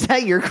 Was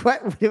that your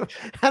question?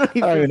 I don't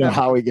even know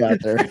how we got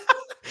there.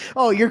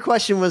 Oh, your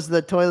question was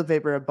the toilet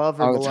paper above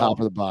or on below? The top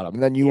or the bottom.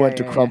 And then you went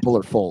to crumple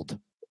or fold.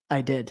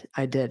 I did.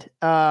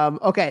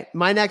 Okay.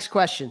 My next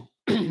question.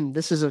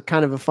 This is a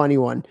kind of a funny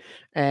one.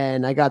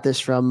 And I got this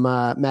from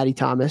Matty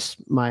Thomas,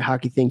 my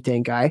hockey think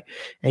tank guy.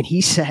 And he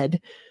said,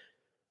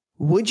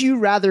 would you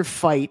rather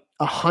fight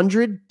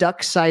 100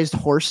 duck-sized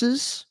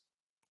horses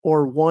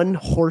or 1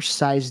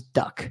 horse-sized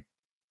duck?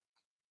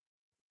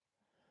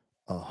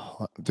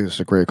 Oh, this is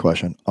a great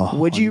question.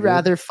 Would you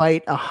rather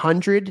fight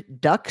 100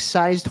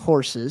 duck-sized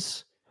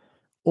horses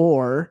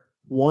or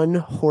 1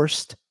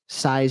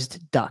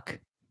 horse-sized duck?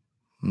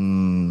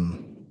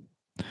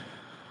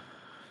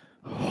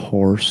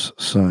 Horse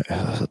size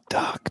a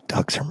duck.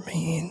 Ducks are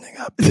mean.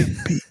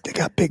 They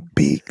got big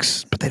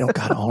beaks, but they don't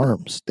got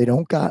arms. They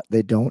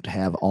don't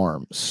have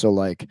arms. So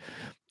like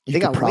they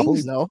got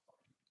wings though.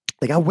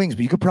 They got wings,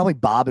 but you could probably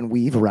bob and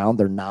weave around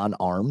their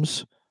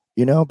non-arms,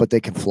 but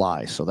they can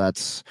fly. So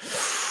that's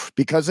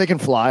because they can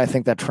fly. I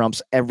think that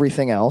trumps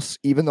everything else.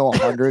 Even though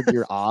 100,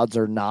 your odds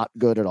are not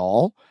good at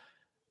all.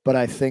 But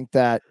I think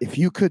that if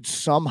you could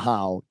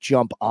somehow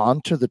jump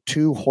onto the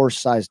 2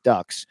 horse-sized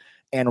ducks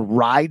and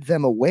ride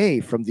them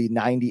away from the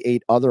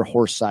 98 other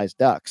horse-sized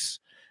ducks,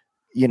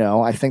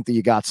 I think that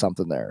you got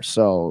something there.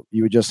 So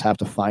you would just have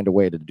to find a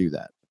way to do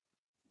that.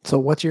 So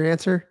what's your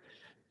answer?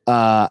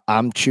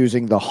 I'm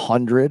choosing the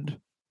 100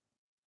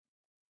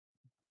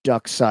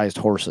 duck-sized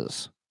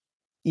horses.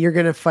 You're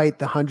going to fight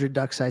the 100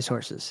 duck-sized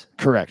horses.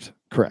 Correct.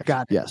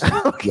 Got it. Yes.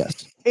 Okay.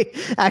 Yes.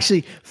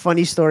 Actually,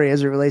 funny story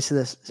as it relates to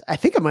this. I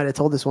think I might have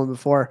told this one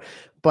before,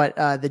 but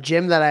the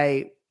gym that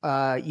I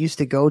used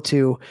to go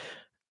to,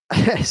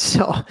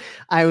 so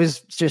I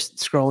was just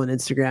scrolling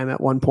Instagram at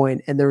one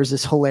point, and there was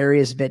this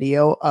hilarious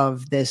video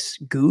of this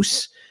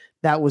goose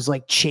that was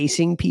like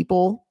chasing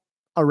people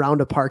around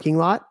a parking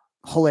lot.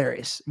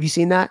 Hilarious. Have you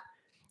seen that?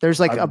 There's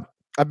like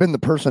I've been the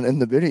person in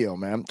the video,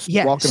 man.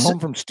 Walking home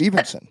from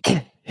Stevenson.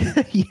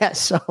 Yeah.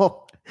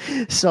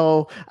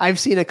 So I've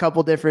seen a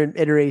couple different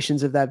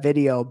iterations of that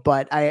video,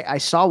 but I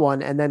saw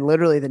one, and then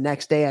literally the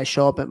next day I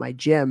show up at my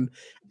gym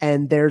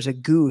and there's a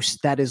goose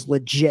that is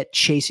legit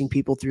chasing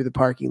people through the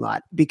parking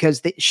lot because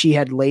she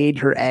had laid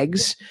her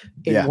eggs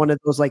in one of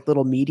those like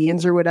little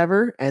medians or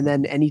whatever. And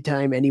then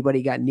anytime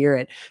anybody got near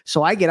it,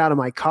 so I get out of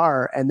my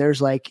car and there's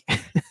like,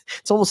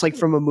 it's almost like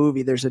from a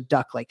movie. There's a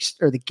duck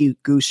or the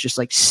goose just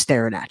like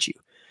staring at you,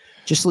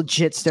 just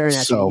legit staring at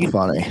you. So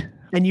funny.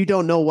 and you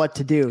don't know what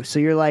to do. So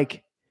you're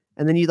like,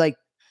 and then you like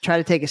try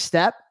to take a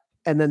step,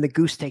 and then the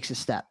goose takes a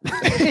step.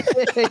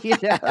 You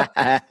know?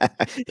 And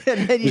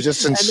then It's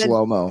just in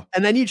slow-mo.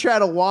 And then you try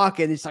to walk,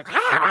 and it's like,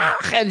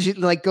 and she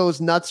like goes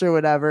nuts or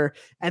whatever.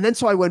 And then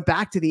so I went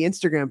back to the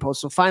Instagram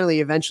post. So finally,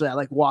 eventually, I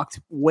like walked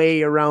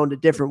way around a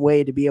different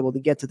way to be able to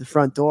get to the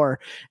front door.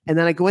 And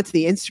then I go into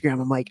the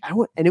Instagram. I'm like,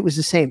 and it was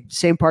the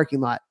same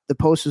parking lot. The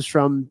post was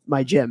from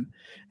my gym.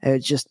 And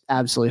it's just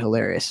absolutely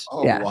hilarious.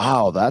 Oh,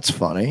 wow. That's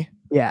funny.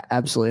 Yeah,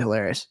 absolutely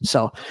hilarious.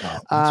 So,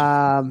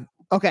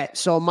 okay.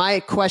 So my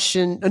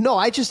question, no,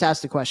 I just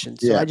asked the question.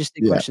 So I just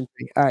did question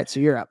 3. All right. So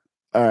you're up.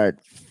 All right.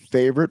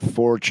 Favorite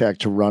forecheck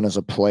to run as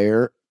a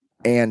player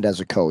and as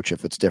a coach,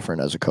 if it's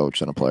different as a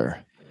coach than a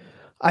player?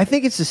 I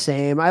think it's the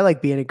same. I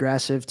like being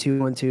aggressive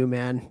 2-1-2,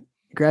 man.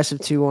 Aggressive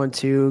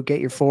 2-1-2, get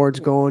your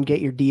forwards going,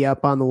 get your D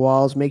up on the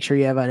walls, make sure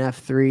you have an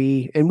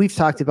F3. And we've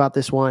talked about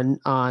this one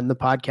on the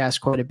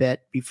podcast quite a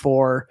bit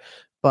before,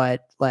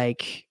 but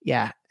like,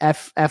 yeah,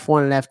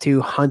 F1 and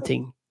F2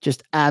 hunting,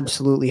 just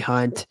absolutely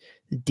hunt.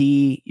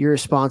 D, you're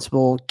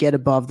responsible, get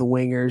above the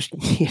wingers,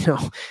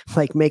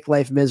 like make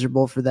life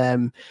miserable for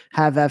them.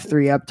 Have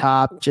F3 up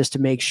top just to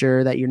make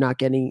sure that you're not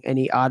getting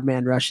any odd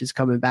man rushes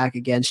coming back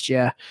against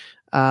you.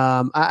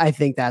 I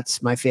think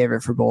that's my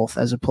favorite for both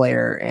as a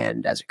player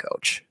and as a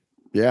coach.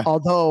 Yeah.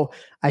 Although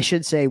I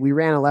should say we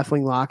ran a left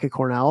wing lock at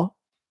Cornell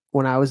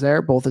when I was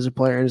there, both as a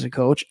player and as a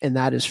coach, and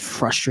that is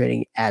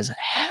frustrating as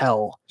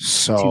hell.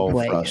 So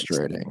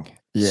frustrating.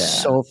 Yeah.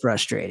 So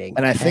frustrating.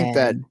 And I think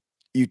that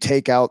you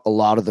take out a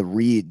lot of the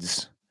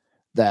reads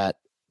that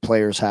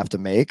players have to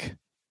make,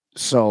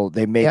 so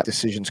they make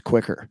decisions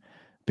quicker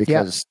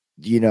because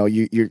you're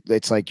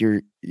it's like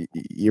you're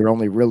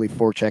only really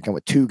forechecking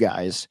with 2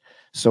 guys,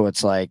 so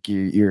it's like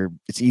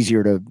it's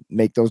easier to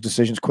make those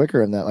decisions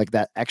quicker, and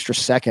that extra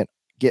second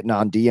getting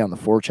on D on the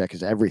forecheck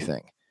is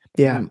everything.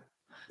 Yeah.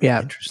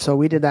 So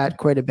we did that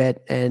quite a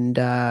bit, and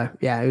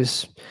it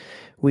was.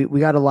 We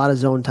got a lot of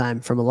zone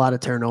time from a lot of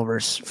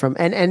turnovers from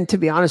and to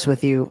be honest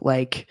with you,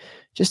 like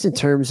just in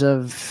terms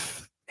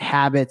of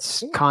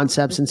habits,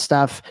 concepts and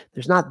stuff,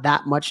 there's not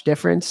that much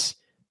difference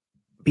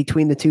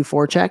between the 2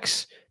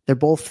 forechecks. They're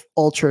both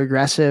ultra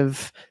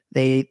aggressive.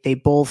 They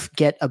both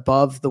get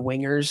above the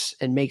wingers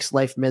and makes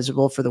life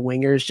miserable for the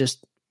wingers.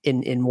 Just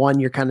in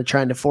one, you're kind of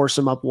trying to force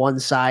them up one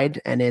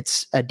side, and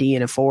it's a D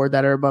and a forward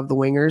that are above the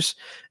wingers.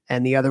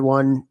 And the other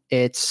one,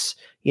 it's,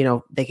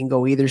 they can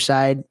go either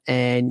side,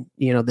 and,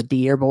 the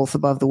D are both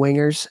above the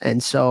wingers.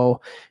 And so,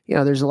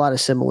 there's a lot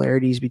of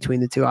similarities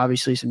between the 2,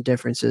 obviously some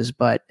differences,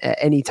 but at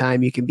any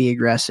time you can be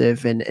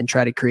aggressive and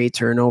try to create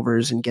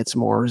turnovers and get some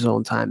more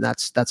zone time.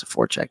 That's a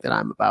forecheck that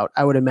I'm about.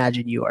 I would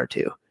imagine you are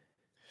too.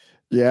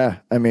 Yeah.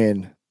 I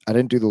mean, I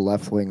didn't do the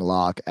left wing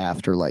lock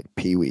after like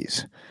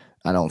Pee-wees.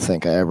 I don't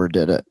think I ever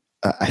did it.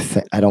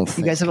 I don't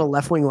think you guys have a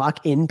left wing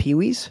lock in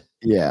Pee-wees.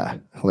 Yeah.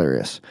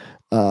 Hilarious.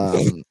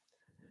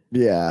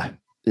 Yeah.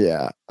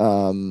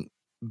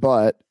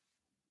 But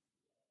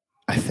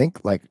I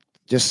think like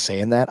just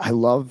saying that, I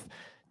love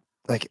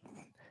like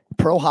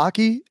pro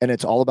hockey, and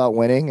it's all about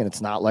winning, and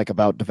it's not like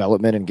about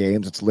development in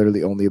games. It's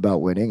literally only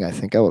about winning. I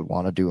think I would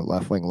want to do a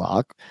left wing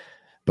lock,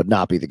 but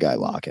not be the guy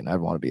locking. I'd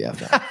want to be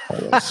FM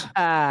always.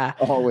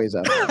 Always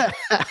FM.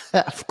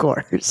 Of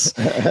course.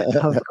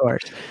 Of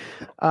course.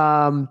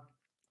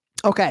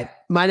 Okay.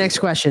 My next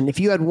question. If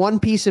you had one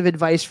piece of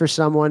advice for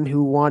someone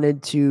who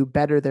wanted to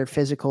better their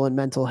physical and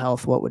mental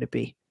health, what would it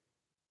be?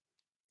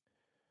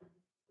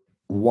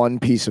 One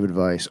piece of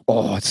advice.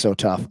 Oh, it's so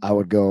tough. I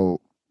would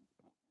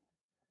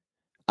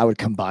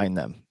combine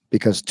them,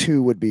 because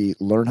 2 would be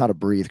learn how to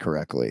breathe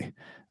correctly.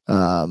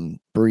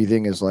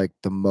 Breathing is like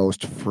the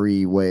most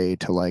free way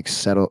to like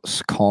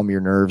calm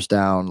your nerves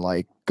down,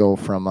 like go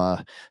from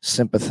a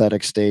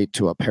sympathetic state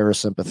to a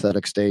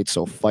parasympathetic state.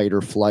 So fight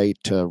or flight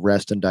to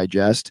rest and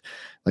digest.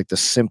 Like the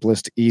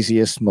simplest,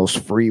 easiest, most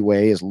free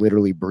way is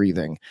literally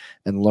breathing,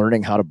 and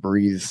learning how to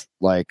breathe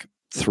like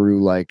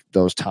through like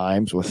those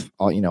times with,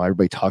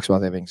 everybody talks about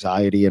they have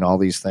anxiety and all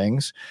these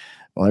things.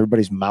 Well,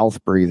 everybody's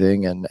mouth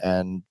breathing, and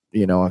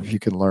if you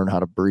can learn how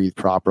to breathe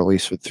properly,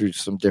 so through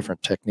some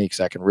different techniques,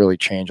 that can really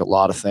change a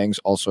lot of things.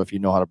 Also, if you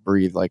know how to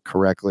breathe like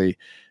correctly,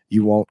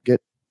 you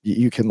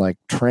can like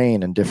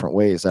train in different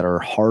ways that are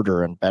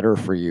harder and better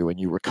for you, and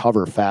you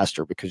recover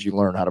faster because you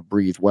learn how to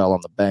breathe well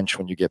on the bench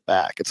when you get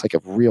back. It's like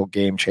a real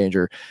game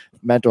changer,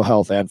 mental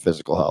health and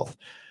physical health.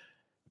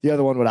 The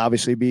other one would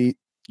obviously be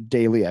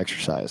daily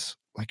exercise.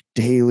 Like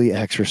daily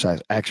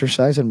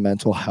exercise and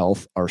mental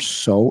health are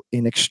so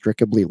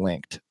inextricably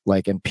linked.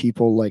 Like, and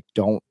people like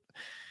they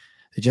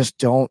just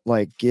don't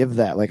like give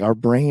that. Like our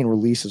brain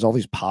releases all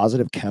these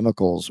positive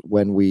chemicals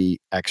when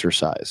we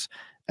exercise.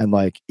 And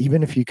like,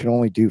 even if you can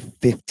only do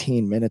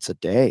 15 minutes a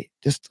day,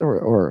 just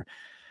or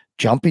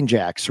jumping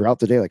jacks throughout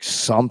the day, like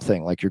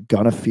something, like you're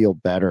gonna feel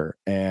better.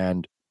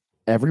 And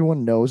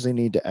everyone knows they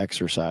need to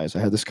exercise. I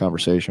had this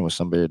conversation with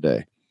somebody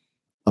today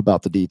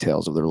about the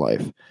details of their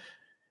life.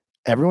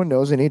 Everyone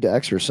knows they need to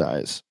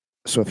exercise.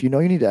 So if you know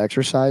you need to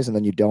exercise and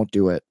then you don't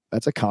do it,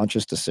 that's a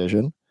conscious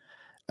decision.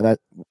 And that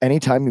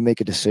anytime you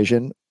make a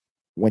decision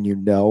when you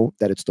know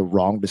that it's the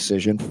wrong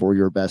decision for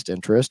your best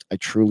interest, I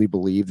truly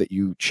believe that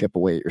you chip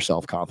away at your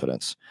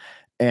self-confidence.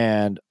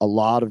 And a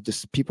lot of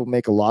people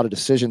make a lot of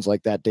decisions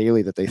like that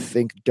daily that they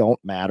think don't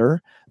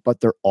matter, but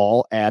they're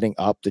all adding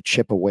up to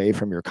chip away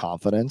from your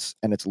confidence.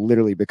 And it's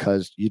literally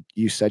because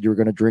you said you were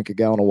going to drink a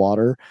gallon of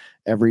water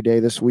every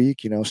day this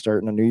week,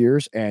 starting on New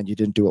Year's, and you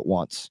didn't do it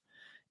once.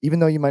 Even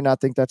though you might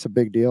not think that's a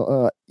big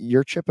deal,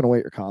 you're chipping away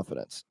at your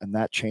confidence, and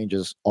that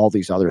changes all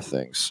these other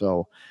things.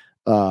 So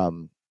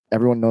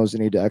everyone knows they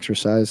need to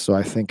exercise. So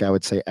I think I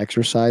would say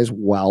exercise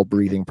while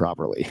breathing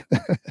properly.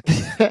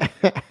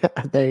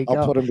 There you go.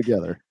 I'll put them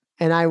together.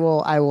 And I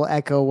will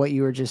echo what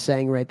you were just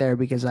saying right there,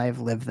 because I've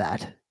lived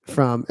that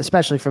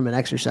especially from an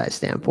exercise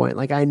standpoint.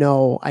 Like, I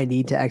know I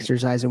need to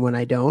exercise, and when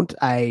I don't,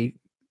 I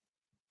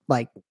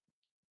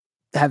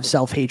have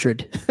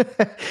self-hatred.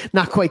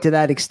 Not quite to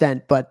that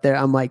extent, but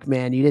I'm like,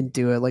 man, you didn't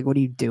do it. Like, what are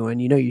you doing?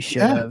 You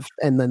should have.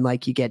 And then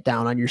you get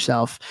down on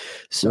yourself.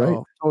 So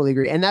right. Totally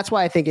agree. And that's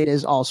why I think it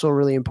is also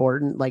really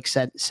important,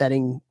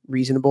 setting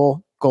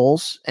reasonable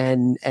goals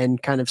and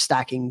kind of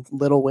stacking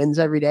little wins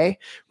every day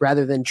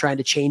rather than trying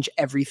to change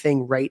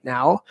everything right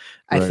now.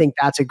 Right. I think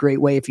that's a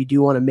great way. If you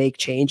do want to make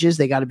changes,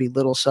 they got to be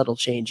little subtle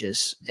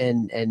changes.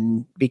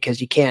 And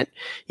because you can't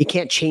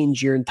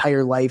change your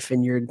entire life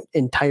and your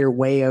entire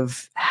way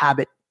of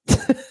habit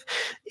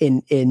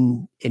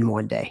in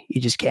one day. You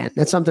just can't.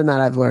 That's something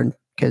that I've learned,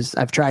 because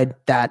I've tried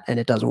that and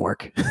it doesn't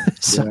work.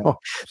 So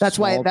that's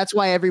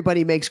why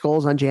everybody makes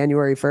goals on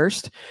January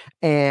 1st.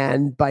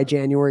 And by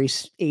January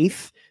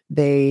 8th,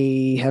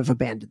 they have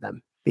abandoned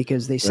them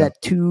because they set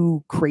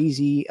too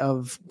crazy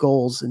of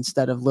goals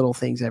instead of little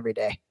things every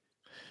day.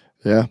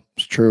 Yeah,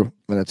 it's true.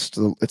 And it's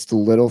the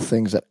little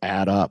things that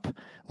add up.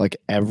 Like,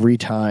 every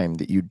time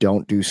that you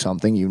don't do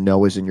something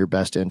is in your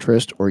best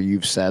interest, or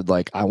you've said,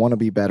 I want to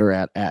be better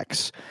at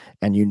X,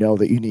 and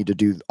that you need to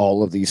do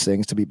all of these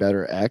things to be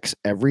better at X.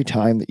 Every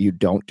time that you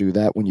don't do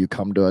that, when you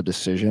come to a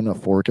decision, a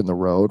fork in the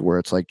road, where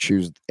it's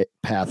choose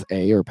path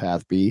A or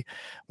path B,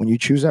 when you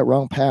choose that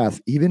wrong path,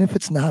 even if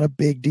it's not a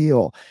big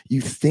deal, you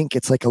think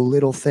it's a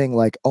little thing,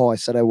 oh, I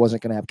said I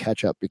wasn't going to have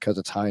ketchup because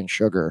it's high in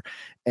sugar,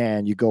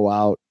 and you go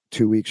out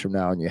 2 weeks from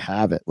now and you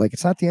have it.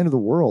 It's not the end of the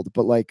world,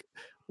 but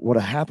what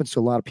happens to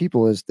a lot of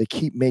people is they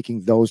keep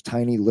making those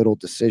tiny little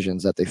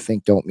decisions that they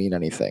think don't mean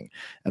anything.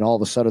 And all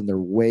of a sudden they're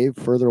way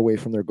further away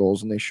from their goals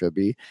than they should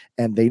be.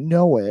 And they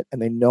know it,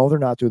 and they know they're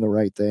not doing the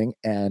right thing.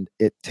 And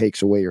it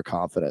takes away your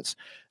confidence.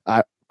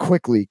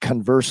 Quickly,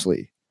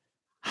 conversely,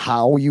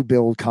 how you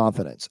build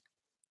confidence,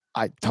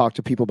 I talk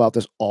to people about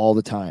this all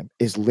the time,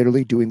 is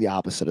literally doing the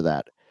opposite of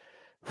that.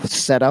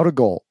 Set out a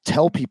goal,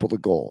 tell people the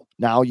goal.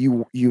 Now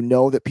you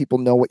know that people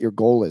know what your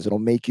goal is. It'll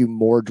make you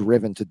more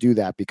driven to do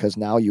that, because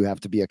now you have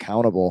to be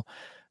accountable,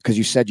 because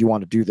you said you want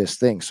to do this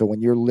thing. So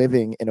when you're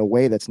living in a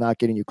way that's not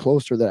getting you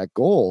closer to that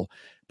goal,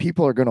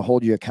 people are going to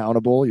hold you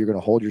accountable. You're going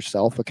to hold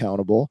yourself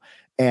accountable.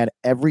 And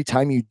every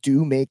time you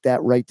do make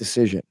that right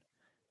decision,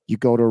 you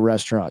go to a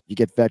restaurant, you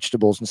get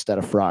vegetables instead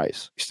of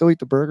fries. You still eat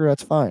the burger,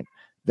 that's fine.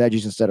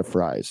 Veggies instead of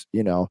fries.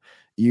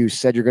 You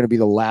said you're going to be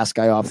the last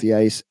guy off the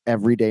ice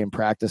every day in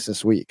practice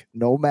this week.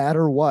 No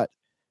matter what,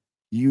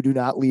 you do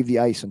not leave the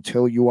ice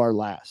until you are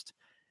last.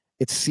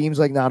 It seems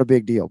like not a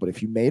big deal, but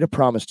if you made a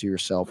promise to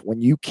yourself, when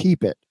you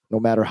keep it, no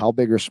matter how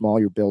big or small,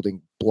 you're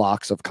building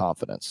blocks of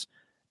confidence.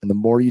 And the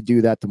more you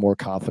do that, the more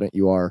confident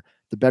you are,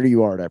 the better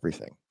you are at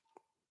everything.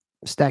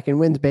 Stacking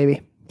wins,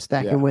 baby.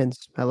 Stacking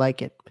wins. I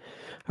like it.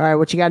 All right,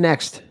 what you got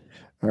next?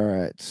 All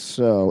right.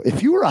 So,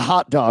 if you were a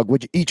hot dog,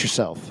 would you eat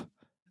yourself?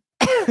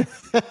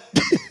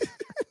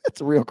 That's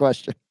a real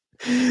question.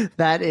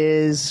 That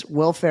is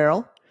Will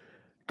Ferrell.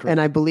 Correct. And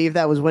I believe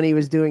that was when he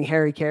was doing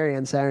Harry Carey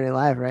on Saturday Night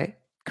Live, right?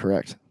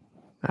 Correct.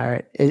 All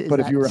right. But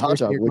if you were a hot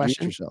dog, would you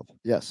eat yourself?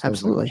 Yes.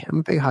 Absolutely. I'm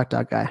a big hot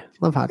dog guy.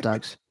 Love hot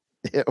dogs.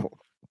 Ew.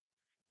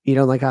 You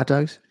don't like hot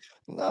dogs?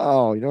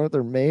 No. You know what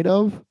they're made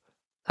of?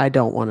 I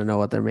don't want to know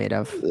what they're made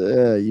of.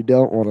 You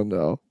don't want to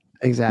know.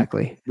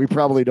 Exactly. We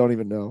probably don't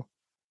even know.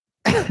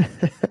 All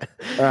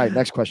right.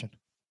 Next question.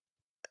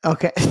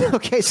 Okay.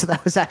 So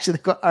that was actually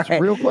the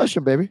real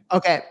question, baby.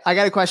 Okay. I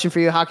got a question for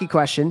you, a hockey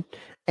question.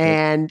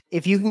 And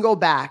if you can go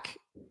back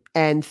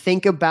and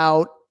think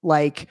about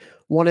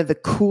one of the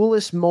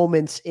coolest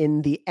moments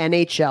in the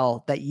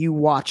NHL that you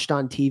watched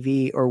on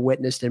TV or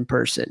witnessed in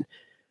person.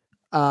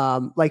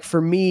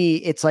 For me,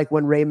 it's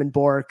when Raymond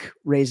Bourque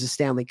raised the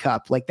Stanley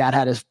Cup. That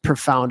had a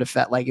profound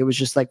effect. It was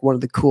just one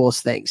of the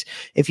coolest things.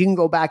 If you can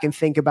go back and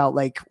think about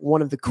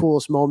one of the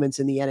coolest moments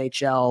in the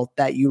NHL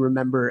that you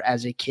remember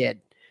as a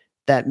kid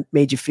that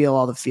made you feel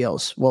all the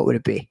feels, what would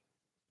it be?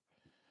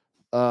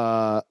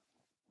 The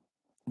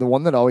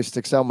one that always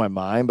sticks out in my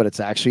mind, but it's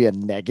actually a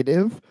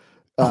negative.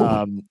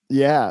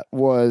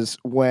 Was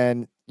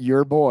when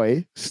your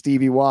boy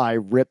Stevie Y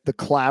ripped the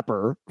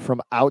clapper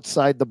from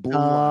outside the blue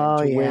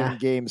line to win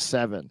Game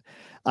 7.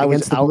 I was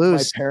Against the out in my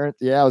Blues. parents.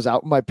 Yeah, I was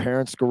out in my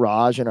parents'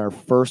 garage in our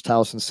first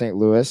house in St.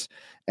 Louis,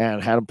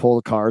 and had them pull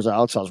the cars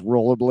out. So I was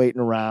rollerblading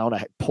around. I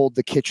had pulled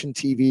the kitchen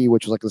TV,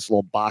 which was like this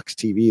little box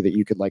TV that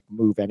you could like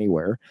move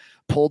anywhere.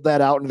 Pulled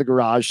that out into the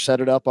garage, set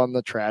it up on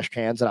the trash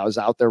cans, and I was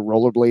out there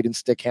rollerblading,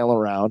 stick handling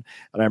around.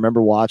 And I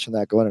remember watching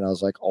that going, and I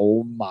was like,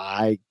 "Oh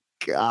my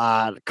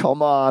God,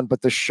 come on!"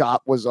 But the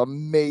shot was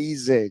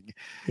amazing.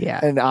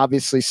 Yeah. And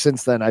obviously,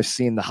 since then, I've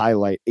seen the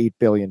highlight 8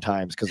 billion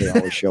times because they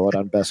always show it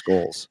on Best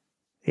Goals.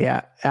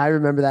 Yeah, I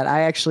remember that.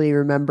 I actually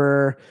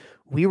remember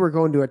we were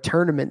going to a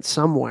tournament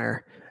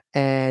somewhere,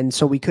 and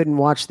so we couldn't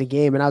watch the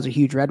game. And I was a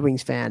huge Red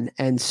Wings fan,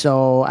 and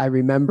so I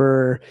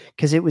remember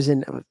because it was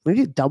in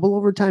maybe double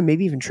overtime,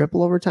 maybe even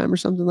triple overtime or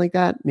something like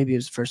that. Maybe it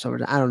was first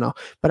overtime. I don't know.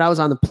 But I was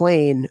on the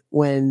plane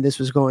when this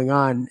was going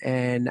on,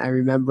 and I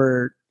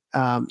remember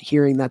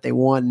hearing that they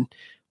won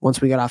once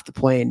we got off the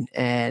plane,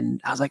 and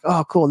I was like,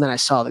 "Oh, cool!" And then I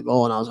saw the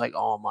goal, and I was like,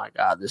 "Oh my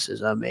God, this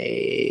is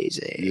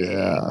amazing!"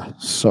 Yeah,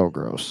 so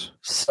gross.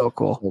 So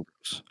cool. So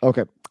gross.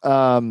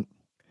 Okay.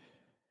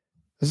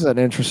 This is an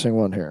interesting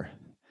one here.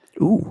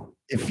 Ooh.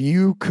 If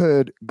you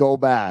could go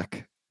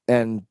back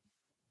and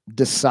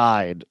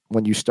decide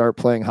when you start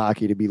playing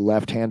hockey to be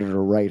left-handed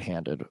or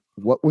right-handed,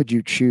 what would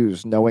you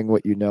choose knowing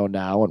what you know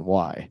now and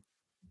why?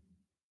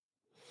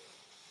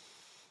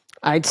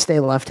 I'd stay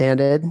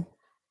left-handed.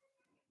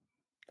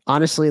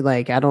 Honestly,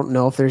 like I don't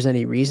know if there's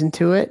any reason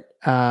to it.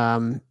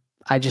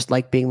 I just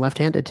like being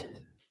left-handed.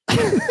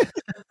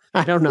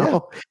 I don't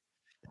know.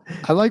 Yeah.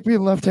 I like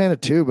being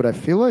left-handed too, but I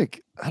feel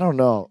like I don't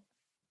know.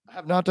 I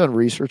have not done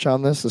research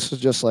on this. This is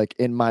just like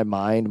in my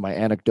mind, my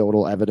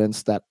anecdotal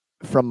evidence that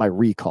from my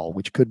recall,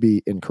 which could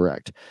be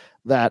incorrect,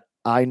 that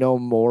I know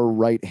more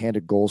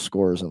right-handed goal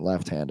scorers than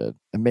left-handed.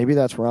 And maybe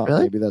that's wrong.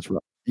 Really? Maybe that's wrong.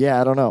 Yeah,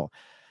 I don't know.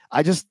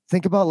 I just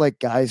think about like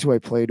guys who I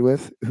played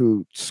with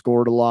who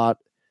scored a lot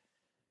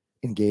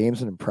in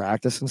games and in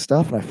practice and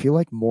stuff. And I feel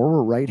like more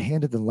were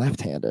right-handed than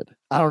left-handed.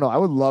 I don't know. I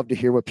would love to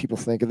hear what people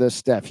think of this.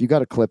 Steph, you got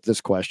to clip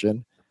this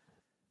question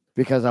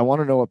because I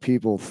want to know what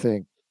people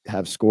think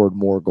have scored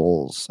more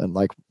goals and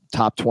like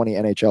top 20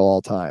 NHL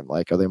all time.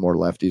 Like, are they more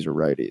lefties or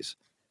righties?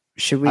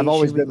 Should we? I've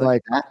always been look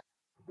like, at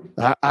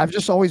that? I've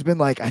just always been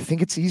like, I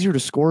think it's easier to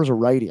score as a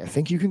righty. I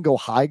think you can go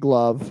high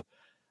glove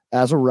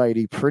as a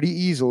righty pretty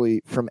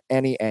easily from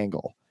any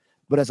angle.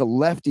 But as a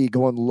lefty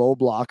going low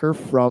blocker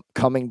from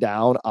coming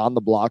down on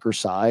the blocker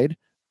side,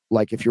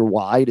 like if you're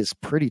wide is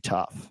pretty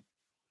tough.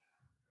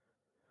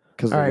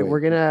 All right, we're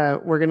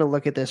gonna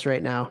look at this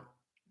right now.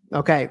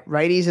 Okay,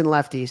 righties and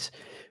lefties.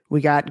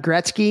 We got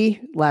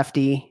Gretzky,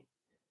 lefty,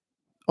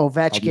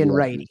 Ovechkin,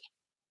 righty,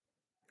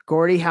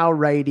 Gordie Howe,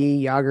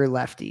 righty, Jágr,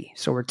 lefty.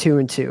 So we're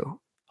 2-2.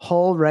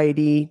 Hull,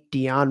 righty,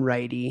 Dion,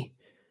 righty,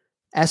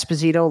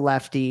 Esposito,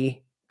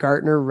 lefty,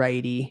 Gartner,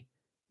 righty,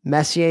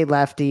 Messier,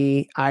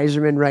 lefty,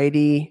 Yzerman,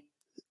 righty,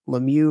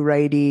 Lemieux,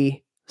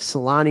 righty,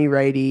 Solani,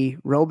 righty,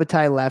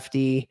 Robitaille,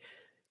 lefty,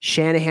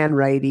 Shanahan,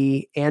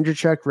 righty,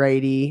 Andreychuk,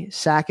 righty,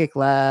 Sakic,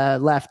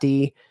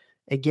 lefty,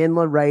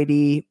 Iginla,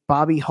 righty,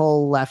 Bobby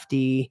Hull,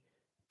 lefty,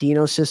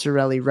 Dino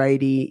Ciccarelli,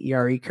 righty,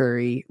 Yari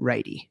Curry,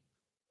 righty.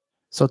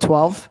 So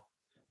 12?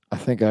 I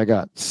think I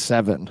got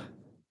 7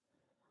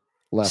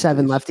 lefties.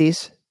 7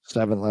 lefties?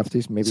 7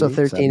 lefties, maybe. So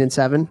 13 7. and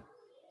 7?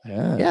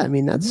 Yeah. Yeah, I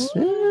mean, that's...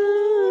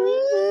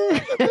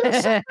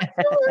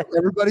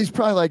 Everybody's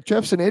probably like,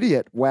 Jeff's an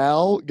idiot.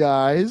 Well,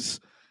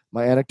 guys,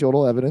 my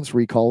anecdotal evidence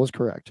recall was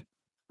correct.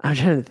 I'm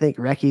trying to think.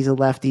 Recky's a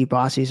lefty.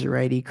 Bossy's a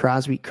righty.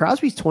 Crosby's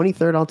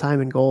 23rd all time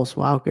in goals.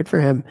 Wow, good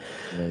for him.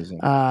 Amazing.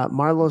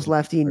 Marlowe's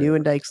lefty.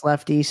 Nieuwendyke's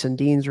lefty.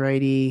 Sundin's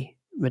righty.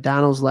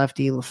 Madonald's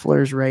lefty.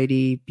 Lafleur's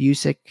righty.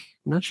 Busick.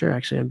 I'm not sure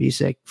actually on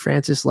Busick.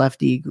 Francis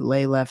lefty.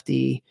 Goulet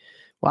lefty.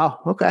 Wow.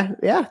 Okay.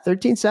 Yeah.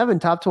 13-7.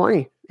 Top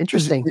 20.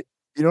 Interesting.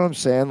 You know what I'm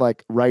saying?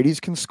 Like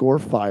righties can score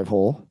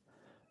 5-hole.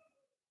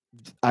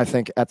 I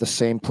think at the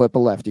same clip a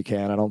lefty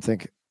can.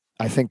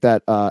 I think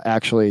that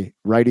actually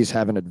righties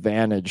have an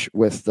advantage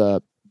with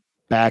the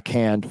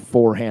backhand,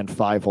 forehand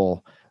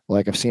 5-hole.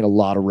 Like I've seen a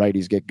lot of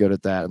righties get good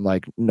at that, and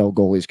like no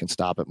goalies can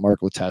stop it.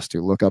 Mark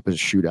Letestu, look up his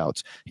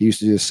shootouts. He used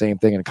to do the same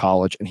thing in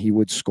college, and he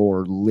would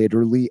score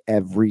literally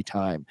every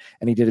time.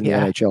 And he did in the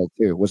NHL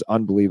too. It was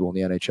unbelievable in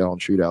the NHL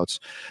and shootouts.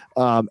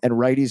 And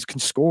righties can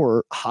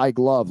score high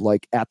glove,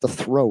 like at the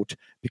throat,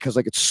 because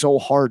like it's so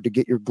hard to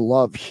get your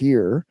glove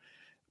here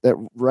that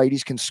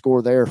righties can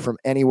score there from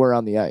anywhere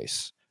on the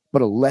ice.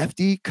 But a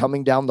lefty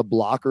coming down the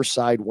blocker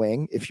side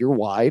wing, if you're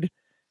wide,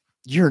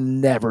 you're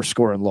never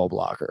scoring low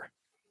blocker.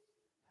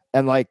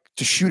 And like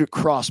to shoot it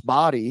cross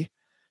body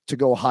to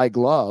go high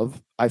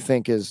glove, I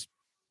think is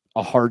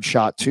a hard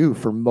shot too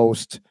for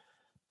most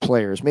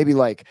players. Maybe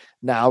like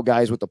now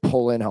guys with the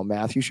pull in how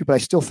Matthews shoot, but I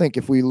still think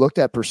if we looked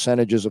at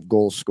percentages of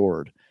goals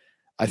scored,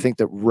 I think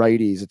that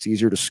righties, it's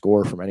easier to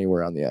score from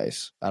anywhere on the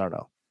ice. I don't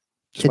know.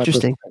 Just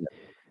interesting.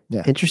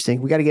 Yeah.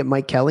 Interesting. We got to get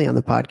Mike Kelly on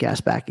the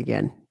podcast back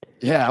again.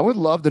 Yeah, I would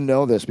love to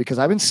know this because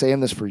I've been saying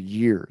this for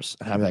years.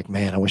 And I'm like,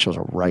 man, I wish I was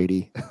a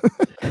righty.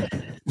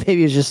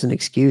 Maybe it's just an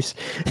excuse.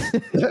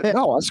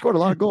 No, I scored a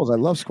lot of goals. I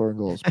love scoring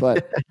goals,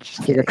 but I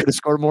think I could have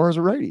scored more as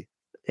a righty.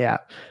 Yeah.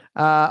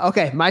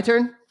 Okay, my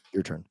turn.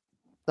 Your turn.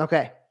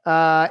 Okay.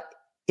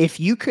 If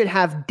you could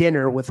have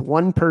dinner with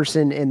one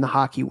person in the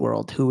hockey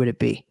world, who would it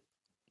be?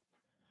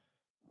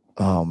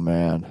 Oh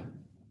man.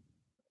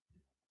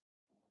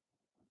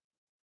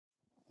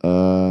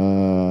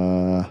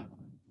 Uh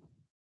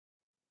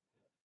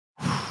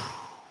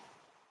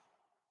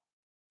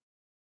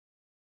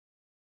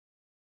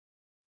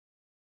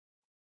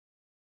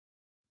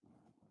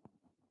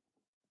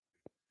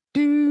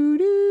Do,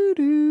 do,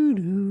 do,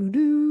 do,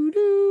 do,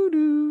 do,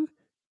 do,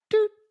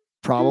 do.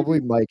 Probably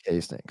Mike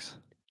Hastings.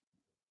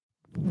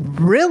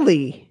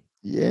 Really?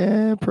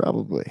 Yeah,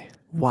 probably.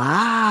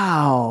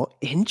 Wow.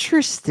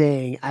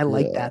 Interesting. I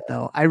like Yeah. that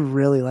though. I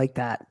really like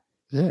that.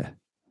 Yeah.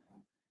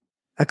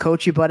 A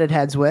coach you butted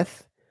heads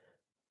with,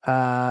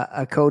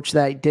 a coach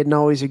that didn't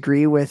always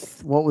agree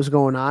with what was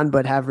going on,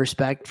 but have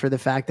respect for the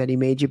fact that he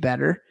made you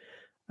better.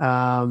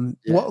 Yeah.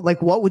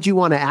 What would you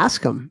want to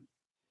ask him?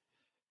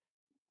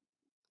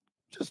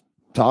 Just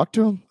talk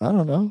to him. I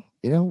don't know.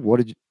 What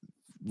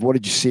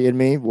did you see in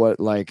me?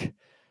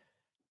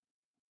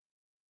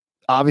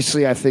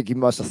 Obviously I think he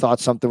must have thought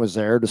something was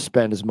there to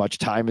spend as much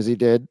time as he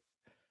did,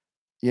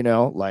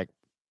 like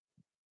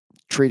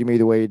treating me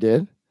the way he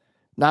did.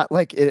 Not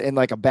like in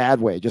like a bad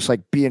way, just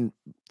like being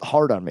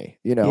hard on me,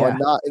 Yeah. and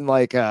not in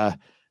like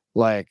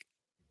it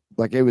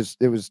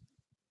was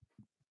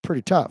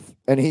pretty tough.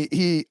 And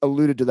he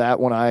alluded to that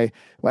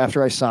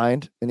after I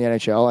signed in the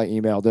NHL, I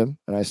emailed him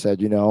and I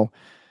said,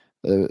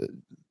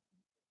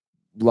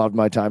 loved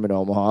my time in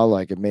Omaha.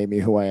 Like it made me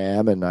who I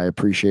am, and I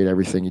appreciate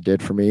everything you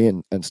did for me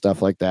and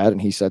stuff like that. And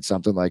he said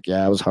something like,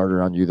 "Yeah, I was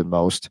harder on you than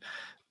most."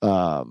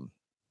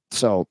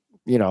 So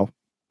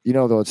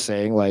though it's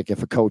saying like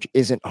if a coach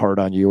isn't hard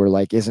on you or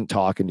like isn't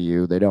talking to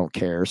you, they don't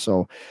care.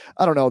 So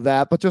I don't know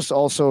that, but just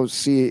also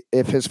see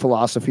if his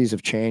philosophies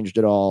have changed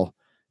at all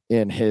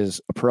in his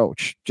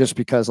approach, just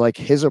because like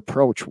his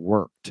approach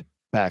worked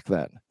back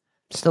then.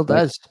 Still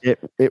does.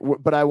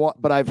 But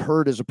I've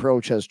heard his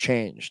approach has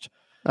changed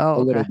a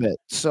little bit.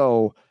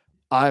 So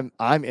I'm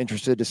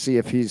interested to see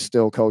if he's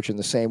still coaching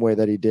the same way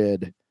that he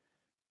did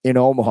in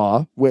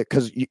Omaha,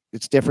 because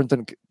it's different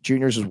than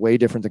juniors is way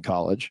different than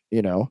college.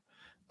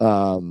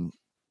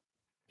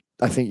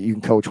 I think you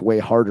can coach way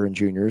harder in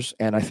juniors,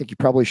 and I think you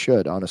probably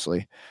should,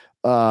 honestly.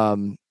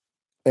 And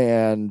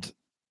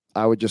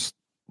I would just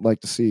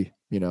like to see,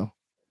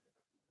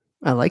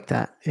 I like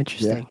that.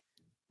 Interesting.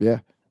 Yeah.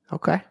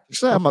 Okay.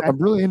 So I'm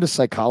really into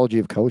psychology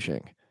of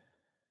coaching,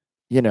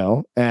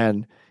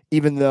 and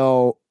even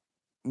though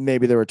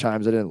maybe there were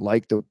times I didn't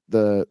like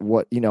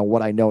what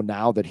I know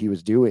now that he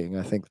was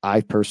doing,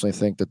 I personally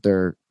think that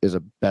there is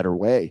a better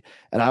way,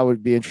 and I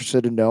would be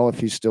interested to know if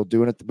he's still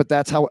doing it. But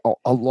that's how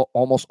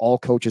almost all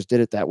coaches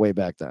did it that way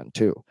back then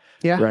too.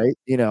 Yeah. Right.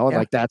 And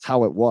like that's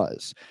how it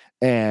was.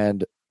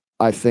 And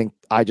I think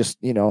I just,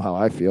 how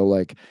I feel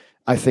like,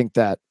 I think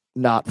that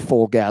not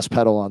full gas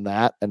pedal on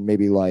that, and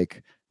maybe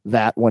like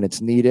that when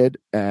it's needed,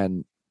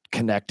 and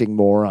connecting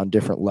more on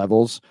different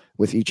levels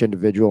with each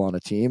individual on a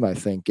team, I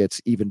think gets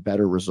even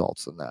better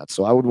results than that.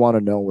 So I would want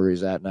to know where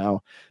he's at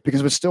now, because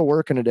if it's still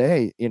working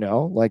today,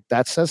 like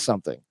that says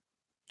something.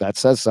 That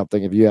says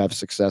something if you have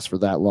success for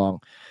that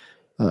long.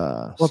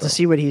 To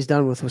see what he's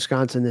done with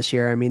Wisconsin this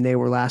year. I mean, they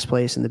were last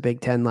place in the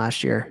Big Ten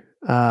last year.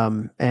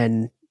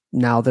 And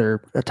now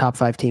they're a top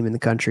 5 team in the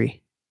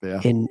country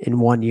in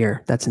 1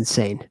 year. That's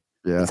insane.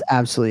 Yeah. It's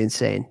absolutely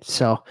insane.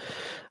 So,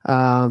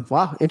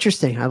 wow.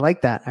 Interesting. I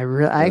like that. I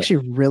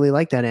actually really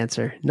like that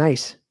answer.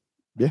 Nice.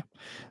 Yeah.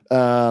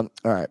 All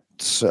right.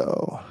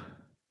 So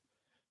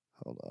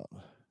hold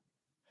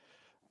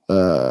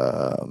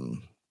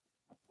on.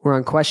 We're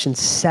on question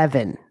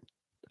 7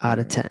 out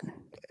of 10.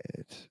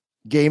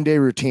 Game day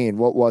routine.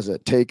 What was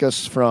it? Take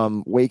us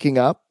from waking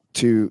up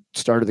to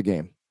start of the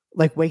game.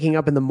 Like waking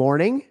up in the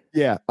morning?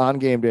 Yeah, on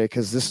game day,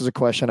 because this is a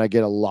question I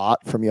get a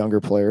lot from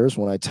younger players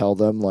when I tell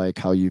them like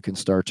how you can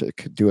start to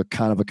do a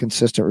kind of a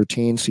consistent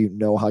routine so you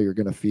know how you're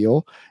going to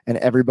feel, and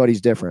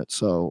everybody's different.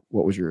 So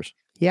what was yours?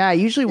 Yeah, I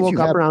usually woke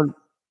up around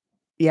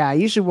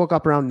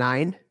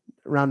 9,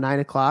 around 9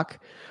 o'clock.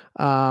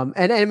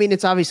 And I mean,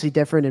 it's obviously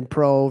different in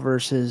pro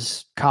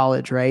versus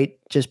college, right?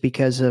 Just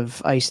because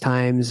of ice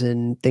times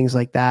and things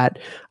like that.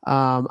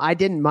 I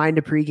didn't mind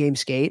a pregame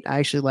skate. I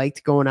actually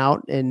liked going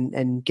out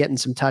and getting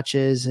some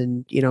touches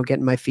and,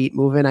 getting my feet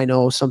moving. I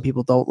know some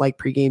people don't like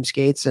pregame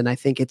skates, and I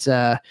think it's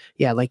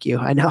like you,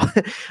 I know.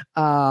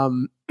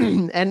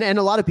 And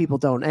a lot of people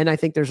don't. And I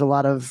think there's a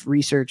lot of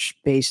research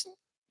based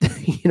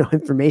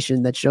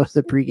information that shows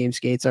that pregame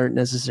skates aren't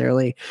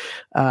necessarily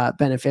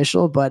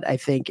beneficial, but I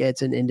think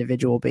it's an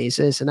individual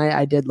basis. And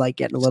I did like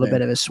getting a little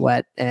bit of a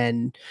sweat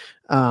and,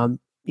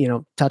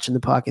 touching the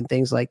puck and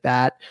things like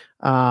that.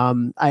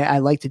 I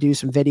like to do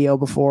some video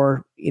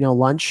before,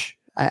 lunch.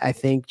 I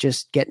think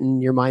just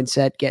getting your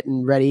mindset,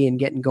 getting ready and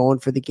getting going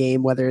for the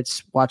game, whether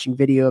it's watching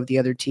video of the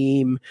other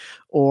team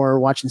or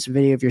watching some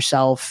video of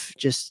yourself,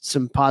 just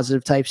some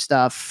positive type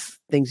stuff,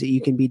 things that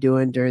you can be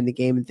doing during the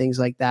game and things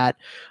like that.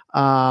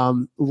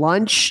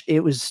 Lunch, it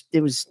was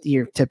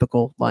your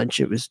typical lunch.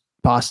 It was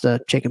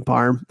pasta, chicken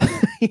parm,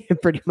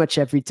 pretty much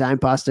every time,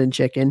 pasta and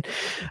chicken.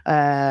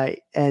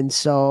 And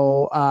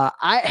so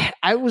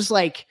I was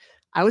like,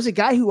 I was a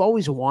guy who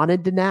always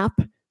wanted to nap,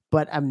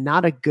 but I'm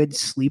not a good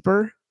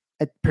sleeper,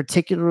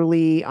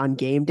 particularly on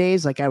game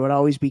days. Like I would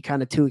always be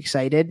kind of too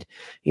excited,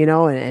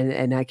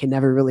 and I can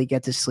never really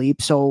get to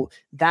sleep. So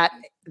that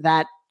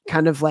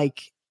kind of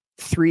like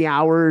 3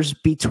 hours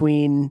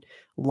between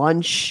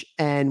lunch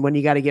and when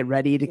you got to get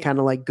ready to kind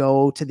of like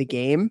go to the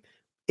game,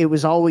 it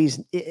was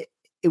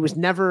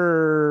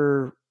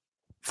never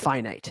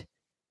finite.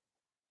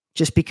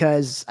 Just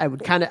because I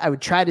would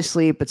try to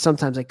sleep, but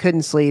sometimes I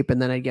couldn't sleep,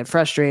 and then I'd get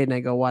frustrated and I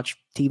go watch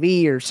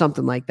TV or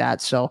something like that.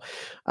 So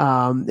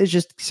there's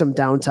just some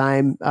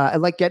downtime. I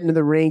like getting to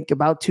the rink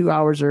about 2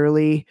 hours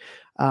early.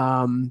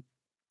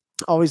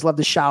 Always love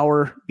to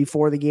shower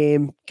before the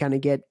game, kind of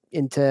get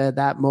into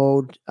that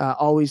mode.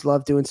 Always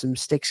love doing some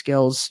stick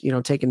skills,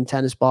 taking a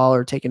tennis ball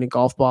or taking a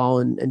golf ball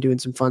and doing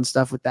some fun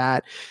stuff with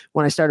that.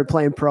 When I started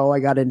playing pro,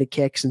 I got into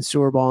kicks and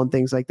sewer ball and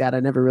things like that.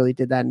 I never really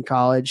did that in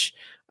college.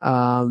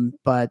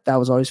 But that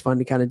was always fun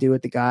to kind of do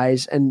with the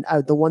guys. And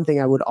the one thing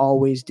I would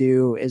always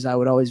do is I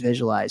would always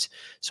visualize.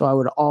 So I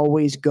would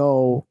always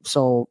go.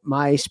 So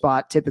my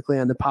spot typically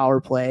on the power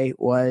play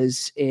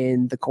was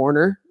in the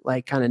corner,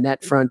 like kind of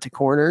net front to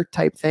corner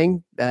type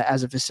thing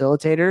as a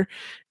facilitator.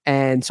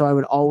 And so I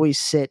would always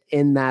sit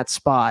in that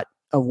spot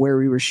of where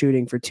we were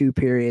shooting for 2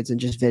 periods and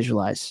just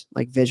visualize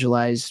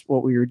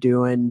what we were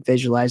doing,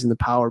 visualizing the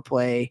power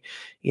play,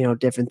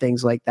 different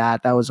things like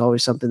that. That was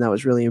always something that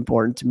was really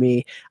important to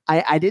me.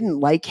 I didn't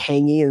like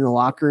hanging in the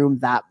locker room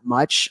that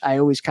much. I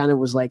always kind of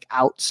was like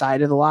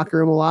outside of the locker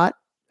room a lot.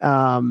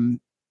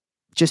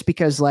 Just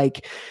because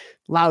like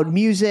loud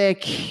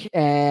music,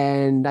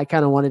 and I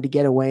kind of wanted to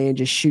get away and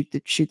just shoot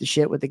the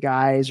shit with the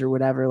guys or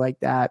whatever like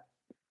that.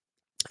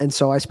 And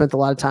so I spent a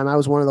lot of time. I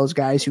was one of those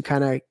guys who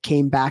kind of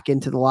came back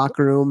into the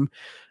locker room,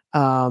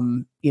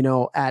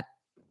 at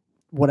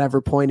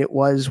whatever point it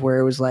was where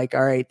it was like,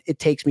 all right, it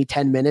takes me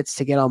 10 minutes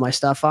to get all my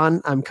stuff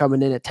on. I'm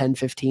coming in at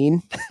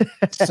 10:15.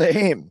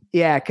 Same.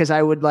 Yeah. Cause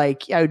I would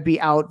be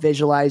out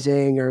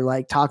visualizing or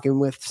like talking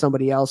with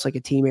somebody else, like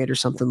a teammate or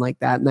something like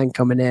that. And then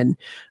coming in,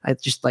 I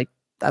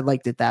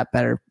liked it that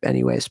better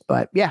anyways.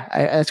 But yeah,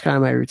 that's kind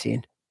of my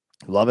routine.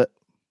 Love it.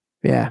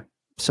 Yeah.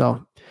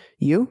 So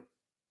do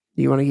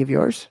you want to give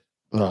yours?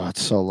 Oh,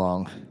 it's so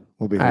long.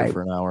 We'll be here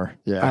for an hour.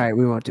 Yeah. All right.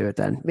 We won't do it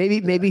then. Maybe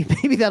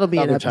that'll be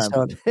an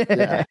episode.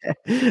 Yeah.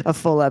 A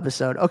full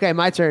episode. Okay.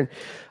 My turn.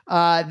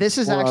 This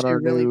is actually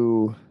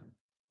really.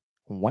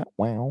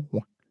 Wow.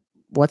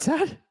 What's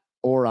that?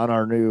 Or on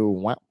our new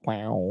wow.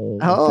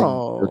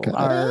 Oh.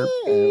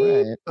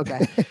 Right.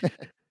 Okay.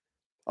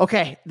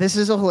 Okay. This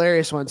is a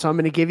hilarious one. So I'm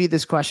going to give you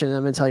this question and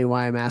I'm going to tell you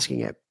why I'm asking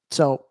it.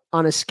 So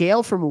on a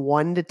scale from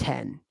 1 to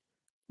 10,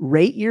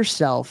 rate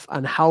yourself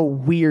on how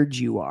weird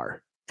you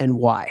are and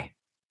why.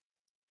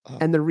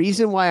 And the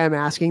reason why I'm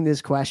asking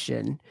this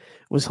question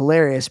was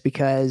hilarious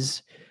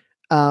because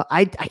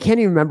I can't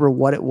even remember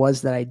what it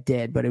was that I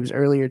did, but it was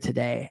earlier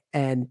today.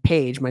 And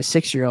Paige, my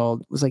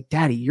 6-year-old, was like,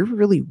 "Daddy, you're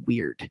really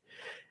weird."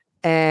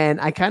 And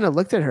I kind of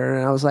looked at her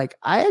and I was like,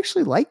 I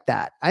actually like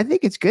that. I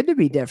think it's good to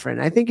be different.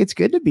 I think it's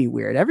good to be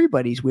weird.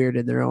 Everybody's weird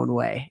in their own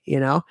way,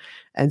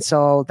 And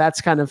so that's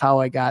kind of how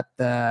I got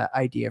the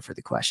idea for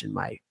the question.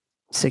 My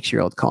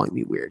 6-year-old calling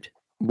me weird.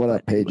 What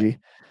up, Paigey?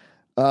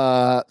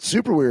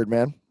 Super weird,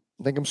 man.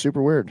 I think I'm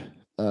super weird.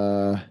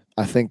 I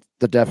think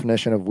the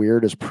definition of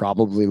weird is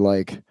probably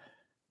like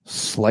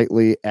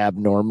slightly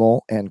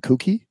abnormal and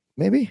kooky.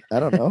 Maybe, I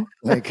don't know,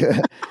 like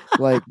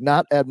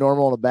not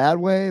abnormal in a bad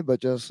way, but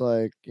just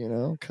like kind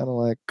of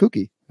like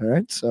kooky. All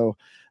right, so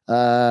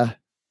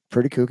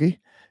pretty kooky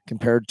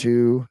compared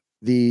to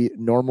the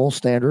normal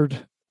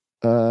standard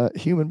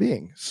human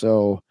being.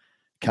 So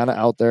kind of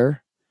out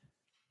there.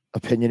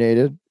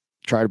 Opinionated,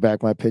 try to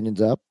back my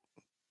opinions up,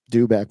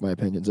 do back my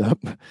opinions up.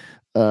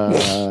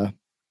 I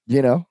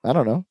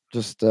don't know.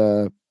 Just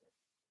I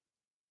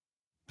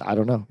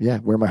don't know. Yeah,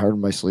 wear my heart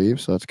on my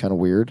sleeve, so that's kind of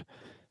weird.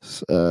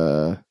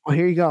 Well,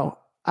 here you go.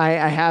 I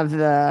have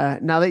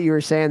now that you were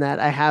saying that,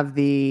 I have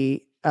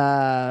the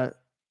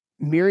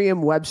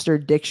Merriam-Webster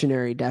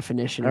dictionary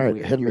definition of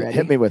weird.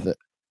 Hit me with it.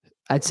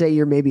 I'd say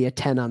you're maybe a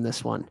 10 on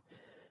this one.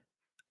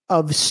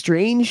 Of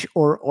strange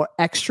or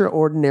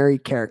extraordinary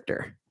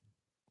character.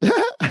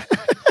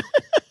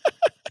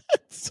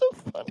 So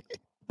funny.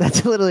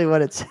 That's literally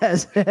what it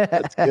says.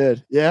 That's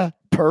good. Yeah,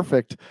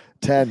 perfect.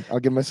 10. I'll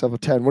give myself a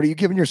 10. What are you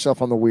giving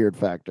yourself on the weird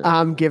factor?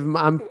 I'm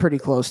pretty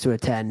close to a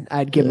 10.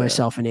 I'd give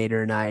myself an 8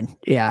 or a 9.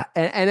 Yeah.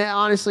 And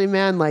honestly,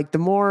 man, like the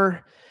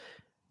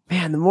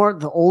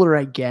older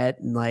I get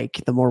and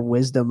like the more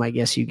wisdom, I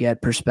guess you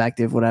get,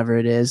 perspective, whatever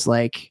it is,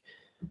 like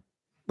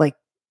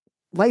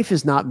life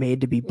is not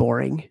made to be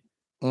boring.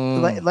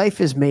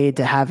 Life is made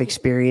to have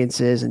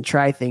experiences and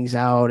try things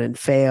out and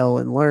fail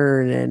and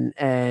learn.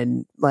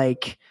 And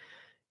like,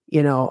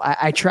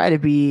 I try to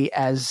be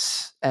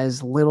as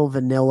little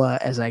vanilla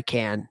as I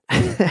can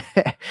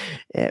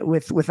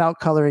without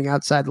coloring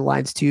outside the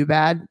lines too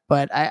bad.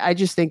 But I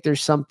just think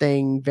there's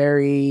something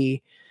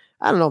very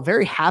I don't know,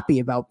 very happy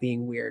about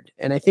being weird.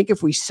 And I think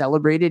if we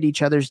celebrated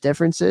each other's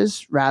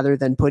differences rather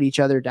than put each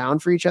other down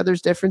for each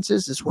other's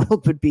differences, this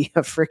world would be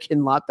a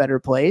freaking lot better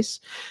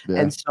place. Yeah.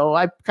 And so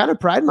I kind of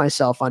pride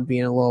myself on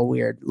being a little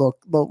weird, little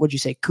what'd you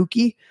say,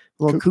 kooky,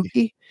 a little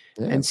kooky.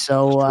 Yeah, and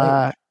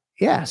so,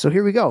 yeah, so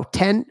here we go.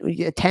 10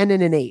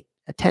 and an 8,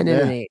 a 10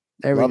 and an 8.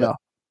 There we go.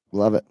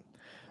 Love it.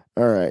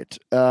 All right.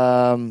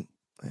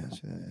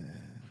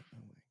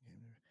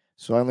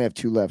 So I only have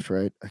 2 left,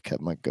 right? I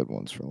kept my good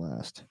ones for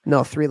last.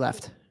 No, 3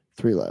 left.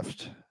 3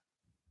 left.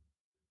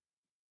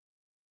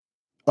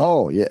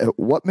 Oh, yeah.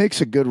 What makes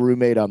a good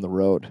roommate on the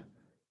road?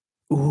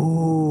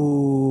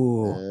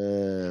 Ooh.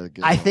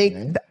 I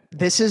think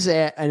this is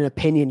an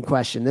opinion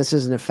question. This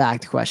isn't a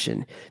fact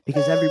question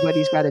because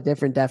everybody's got a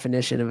different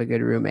definition of a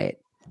good roommate.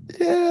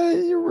 Yeah,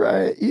 you're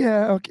right.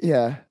 Yeah.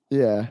 Okay.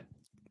 Yeah.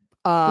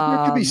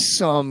 There could be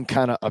some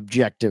kind of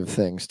objective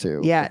things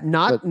too. Yeah,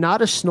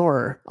 not a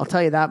snorer. I'll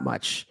tell you that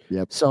much.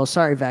 Yep. So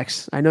sorry,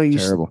 Vex. I know you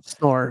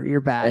snore. You're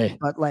bad. Hey,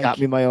 but like, got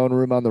me my own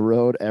room on the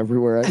road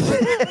everywhere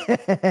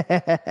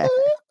I go.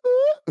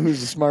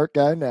 Who's a smart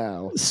guy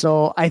now?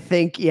 So I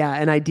think,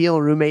 an ideal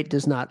roommate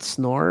does not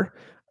snore.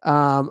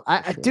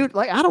 Dude,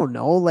 like, I don't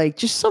know, like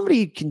just somebody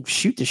you can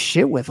shoot the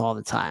shit with all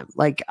the time.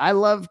 Like, I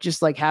love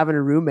just like having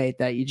a roommate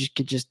that you just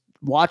could just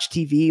watch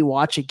TV,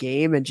 watch a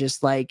game, and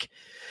just like,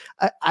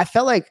 I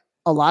felt like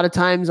a lot of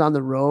times on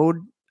the road,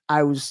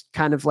 I was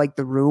kind of like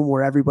the room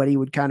where everybody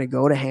would kind of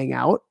go to hang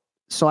out.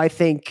 So I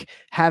think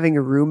having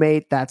a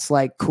roommate that's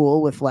like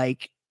cool with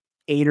like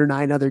 8 or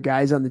 9 other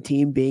guys on the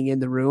team being in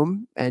the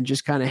room and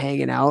just kind of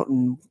hanging out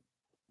and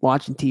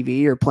watching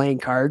TV or playing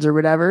cards or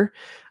whatever,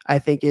 I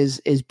think is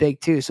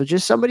big too. So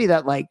just somebody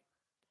that like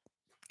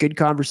good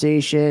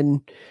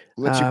conversation.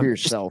 Let you be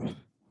yourself.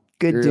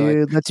 Good You're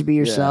dude. Like, let you be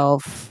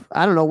yourself.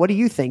 I don't know. What do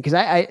you think? Cause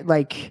I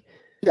like,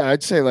 yeah,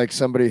 I'd say like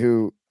somebody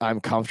who I'm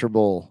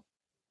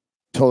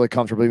totally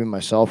comfortable even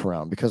myself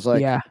around because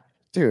like,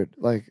 dude,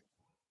 like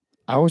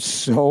I was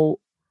so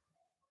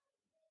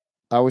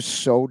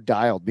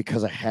dialed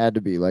because I had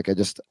to be like,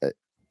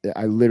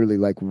 I literally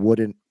like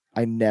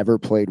I never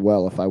played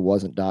well if I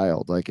wasn't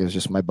dialed. Like it was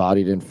just my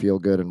body didn't feel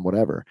good and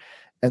whatever.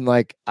 And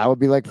like I would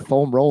be like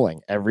foam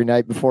rolling every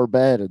night before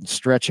bed and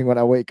stretching when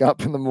I wake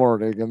up in the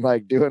morning and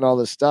like doing all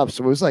this stuff.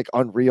 So it was like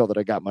unreal that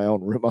I got my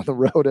own room on the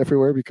road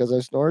everywhere because I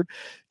snored,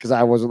 because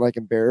I wasn't like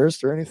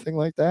embarrassed or anything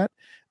like that.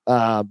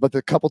 But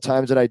the couple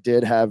times that I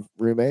did have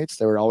roommates,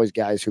 there were always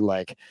guys who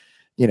like,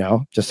 you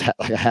know, just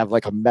have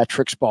like a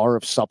metrics bar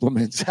of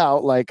supplements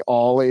out, like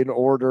all in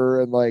order.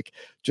 And like,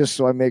 just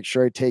so I make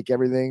sure I take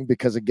everything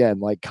because again,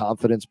 like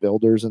confidence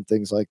builders and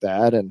things like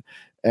that. And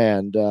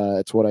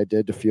it's what I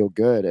did to feel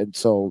good. And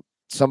so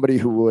somebody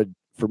who would,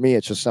 for me,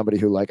 it's just somebody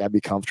who like, I'd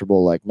be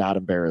comfortable, like not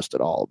embarrassed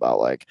at all about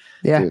like,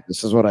 dude,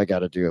 this is what I got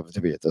to do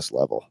to be at this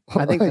level.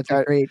 I think that's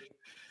I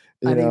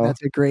think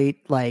that's a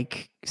great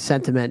like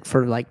sentiment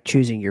for like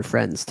choosing your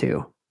friends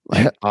too.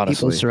 Like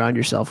people to surround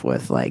yourself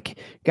with, like,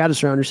 got to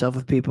surround yourself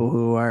with people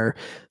who are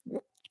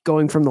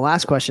going from the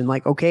last question,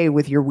 like, okay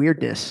with your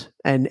weirdness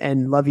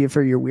and love you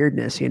for your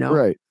weirdness, you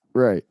know?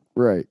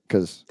 Right.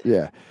 Cause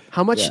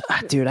how much,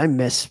 dude, I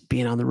miss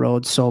being on the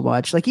road so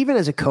much. Like even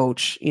as a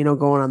coach, you know,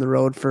 going on the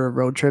road for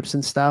road trips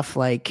and stuff,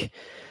 like,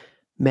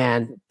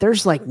 man,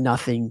 there's like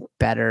nothing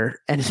better.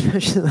 And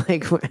especially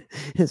like,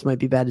 this might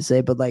be bad to say,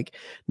 but like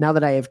now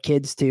that I have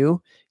kids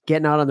too,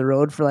 getting out on the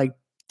road for like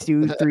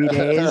 2-3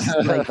 days,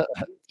 like,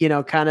 you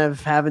know, kind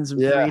of having some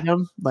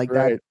freedom like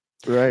that.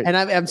 Right. And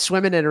I'm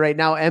swimming in it right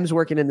now. Em's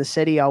working in the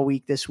city all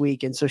week this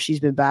week. And so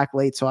she's been back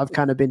late. So I've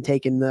kind of been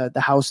taking the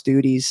house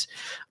duties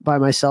by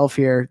myself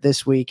here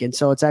this week. And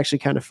so it's actually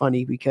kind of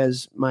funny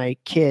because my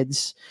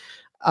kids,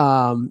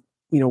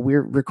 you know,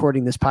 we're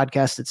recording this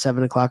podcast at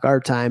 7:00 our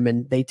time,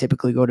 and they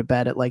typically go to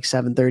bed at like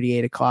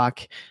 7:30,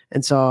 8:00.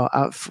 And so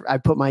I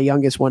put my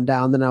youngest one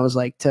down. Then I was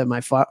like to my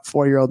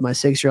 4-year-old, my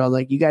 6-year-old,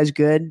 like, you guys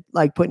good?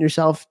 Like putting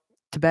yourself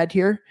to bed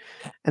here?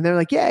 And they're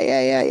like,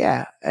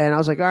 yeah. And I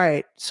was like, all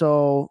right,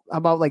 so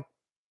about like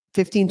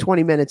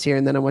 15-20 minutes here,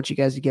 and then I want you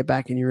guys to get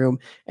back in your room.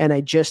 And I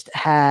just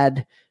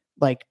had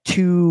like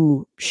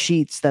 2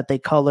 sheets that they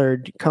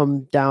colored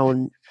come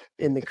down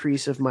in the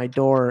crease of my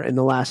door in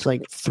the last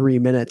like 3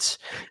 minutes,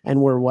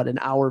 and we're an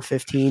hour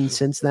 15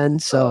 since then.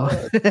 So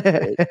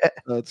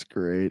that's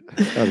great.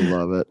 I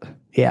love it.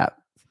 Yeah,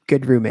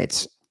 good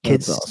roommates.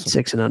 Kids awesome.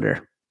 6 and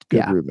under.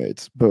 Good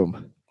roommates.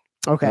 Boom.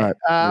 Okay.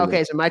 Right.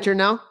 Okay. So my turn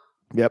now.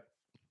 Yep.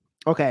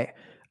 Okay.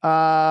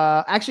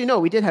 Actually, no,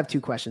 we did have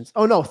 2 questions.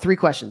 Oh no, 3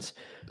 questions.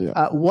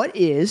 Yeah. What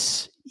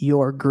is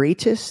your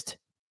greatest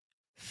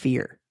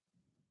fear?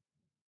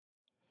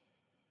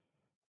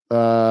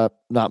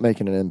 Not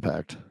making an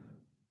impact.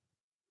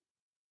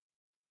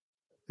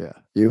 Yeah.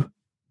 You?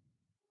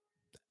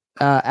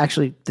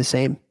 Actually the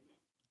same.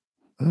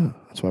 Oh,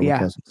 that's why we're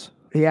cousins.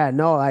 Yeah,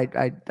 no,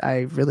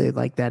 I really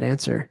like that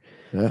answer.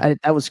 Yeah.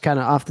 That was kind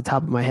of off the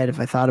top of my head.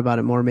 If I thought about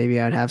it more, maybe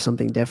I'd have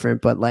something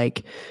different. But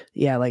like,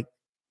 yeah, like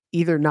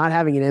either not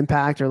having an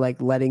impact or like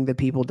letting the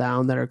people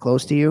down that are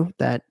close to you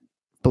that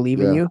believe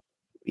in you.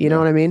 You know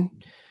what I mean?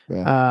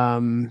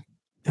 Yeah.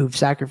 who've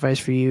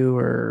sacrificed for you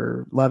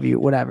or love you,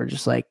 whatever.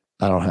 Just like,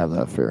 I don't have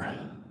that fear.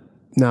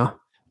 no.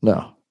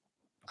 No,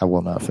 I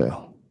will not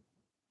fail.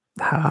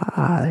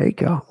 There you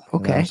go. You know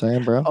what Okay. I'm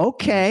saying, bro?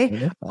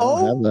 Okay. I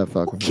don't have that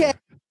fucking Okay. fear.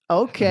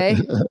 Okay.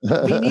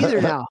 Me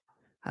neither now.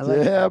 I like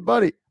Yeah, that.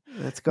 buddy.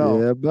 Let's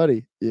go. Yeah,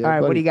 buddy. Yeah, All right,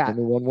 buddy. what do you got?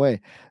 Only one way.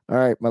 All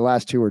right, my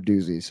last two are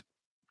doozies.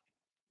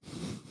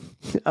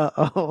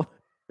 Uh-oh.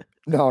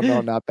 No,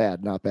 not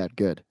bad. Not bad.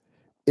 Good.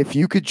 If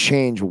you could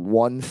change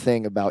one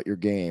thing about your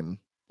game,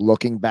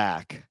 looking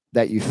back,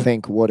 that you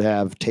think would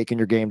have taken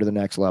your game to the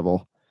next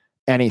level,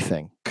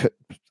 anything, a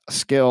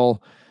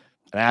skill,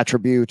 an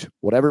attribute,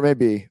 whatever it may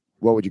be,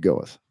 what would you go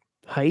with?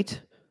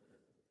 Height?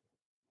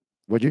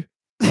 Would you?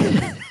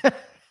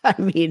 I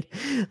mean,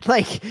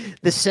 like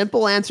the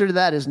simple answer to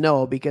that is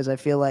no, because I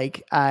feel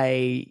like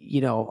I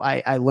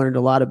learned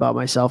a lot about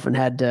myself and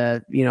had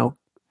to,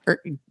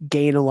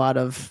 gain a lot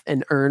of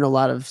and earn a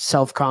lot of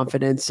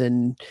self-confidence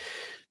and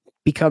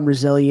become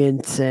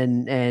resilient.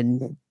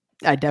 And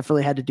I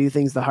definitely had to do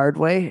things the hard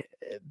way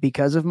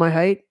because of my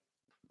height.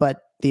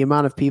 But the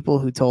amount of people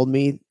who told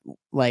me,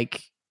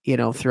 like,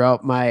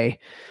 throughout my,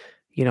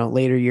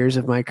 later years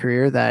of my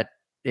career that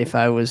if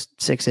I was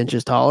 6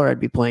 inches taller, I'd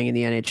be playing in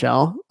the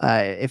NHL.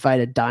 If I had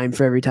a dime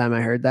for every time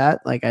I heard that,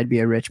 like I'd be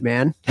a rich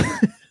man,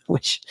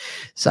 which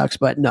sucks.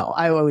 But no,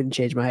 I wouldn't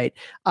change my height.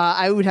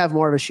 I would have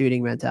more of a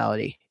shooting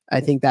mentality. I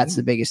think that's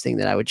the biggest thing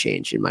that I would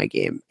change in my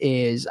game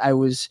is I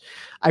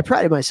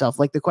prided myself.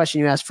 Like the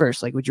question you asked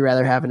first, like, would you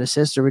rather have an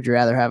assist or would you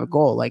rather have a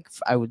goal? Like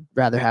I would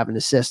rather have an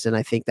assist. And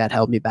I think that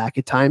held me back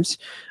at times.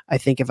 I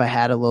think if I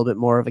had a little bit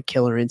more of a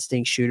killer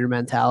instinct shooter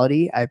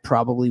mentality, I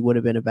probably would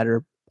have been a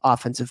better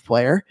offensive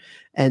player.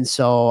 And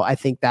so I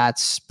think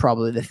that's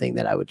probably the thing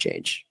that I would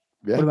change.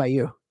 Yeah. What about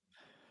you?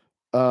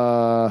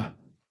 I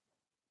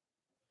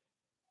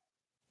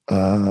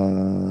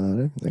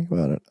didn't think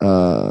about it.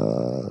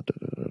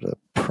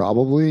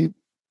 Probably,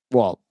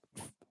 well,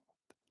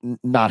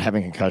 not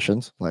having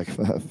concussions, like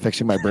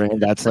fixing my brain.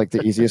 That's like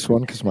the easiest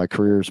one because my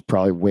career is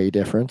probably way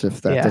different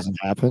if that doesn't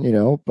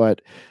happen,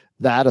 But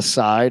that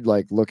aside,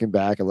 like looking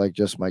back at like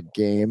just my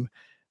game,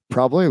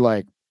 probably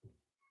like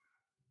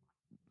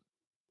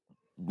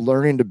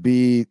learning to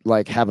be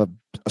like have a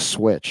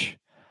switch.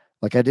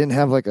 Like I didn't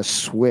have like a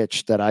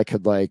switch that I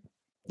could like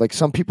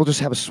some people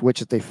just have a switch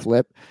that they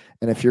flip.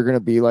 And if you're going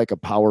to be like a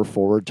power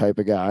forward type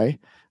of guy,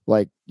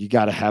 like you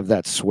got to have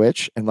that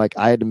switch. And like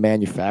I had to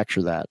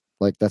manufacture that.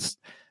 Like that's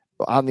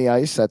on the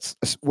ice. That's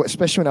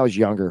especially when I was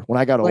younger. When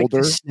I got Like older,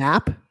 the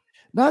snap.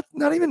 not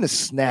even the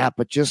snap,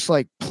 but just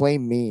like play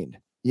mean.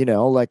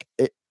 Like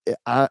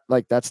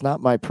like that's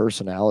not my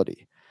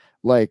personality.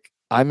 Like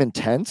I'm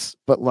intense,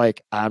 but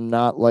like I'm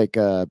not like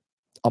a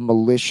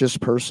malicious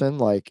person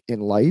like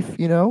in life,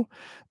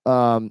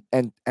 and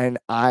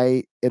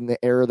I in the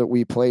era that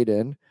we played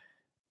in,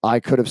 I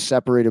could have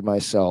separated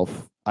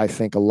myself, I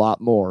think, a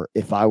lot more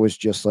if I was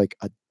just like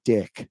a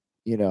dick,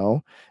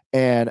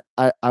 and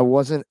I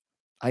wasn't,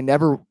 I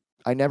never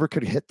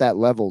could hit that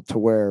level to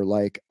where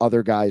like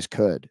other guys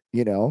could,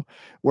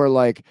 where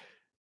like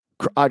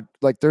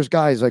there's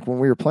guys like when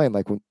we were playing,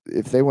 like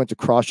if they went to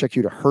cross check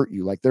you to hurt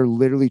you, like they're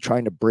literally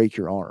trying to break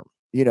your arm,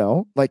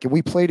 like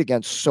we played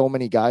against so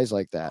many guys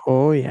like that.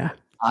 Oh yeah.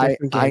 I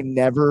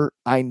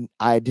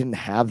didn't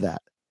have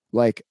that.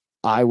 Like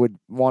I would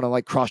want to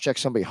like cross check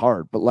somebody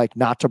hard, but like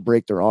not to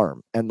break their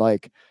arm. And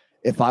like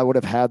if I would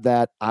have had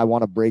that, I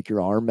want to break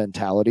your arm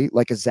mentality,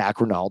 like a Zach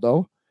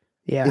Ronaldo.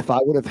 Yeah. If I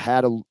would have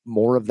had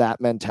more of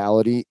that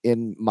mentality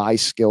in my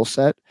skill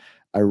set,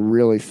 I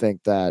really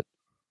think that,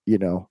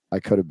 I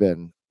could have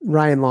been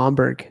Ryan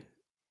Lomberg,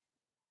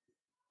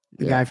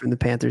 the guy from the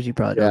Panthers. You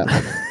probably don't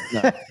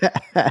know.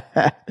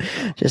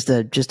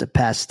 just a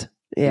pest.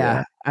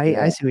 Yeah.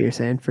 I see what you're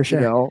saying for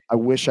sure. I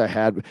wish I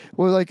had.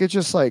 Well, like it's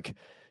just like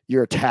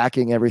you're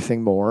attacking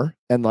everything more,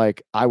 and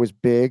like I was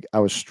big, I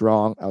was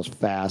strong, I was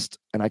fast,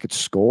 and I could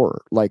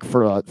score. Like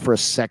for a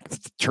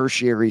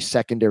tertiary,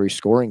 secondary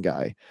scoring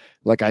guy,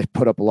 like I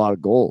put up a lot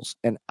of goals,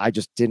 and I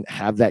just didn't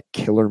have that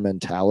killer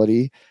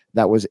mentality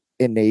that was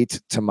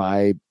innate to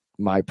my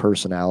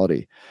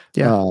personality.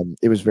 Yeah.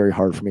 It was very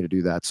hard for me to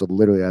do that. So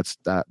literally, that's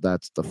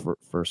the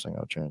first thing I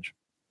would change.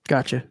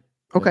 Gotcha.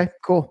 Okay.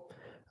 Cool.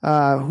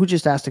 Who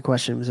just asked a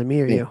question? Was it me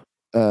or you?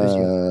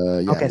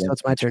 Okay, so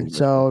it's my turn.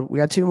 So we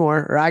got two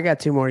more, or I got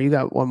two more. You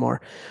got one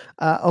more.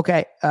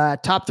 Okay.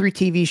 Top 3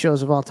 TV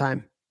shows of all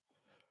time.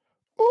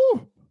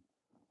 Ooh.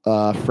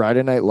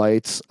 Friday Night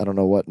Lights. I don't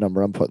know what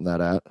number I'm putting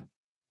that at.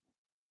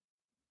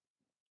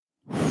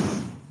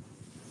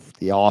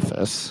 The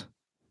Office.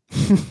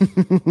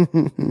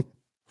 I'd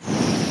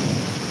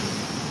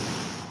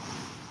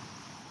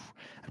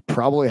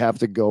probably have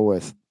to go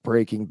with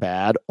Breaking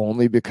Bad,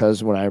 only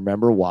because when I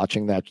remember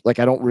watching that, like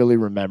I don't really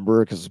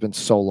remember because it's been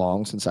so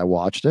long since I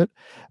watched it,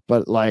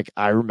 but like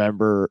I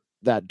remember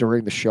that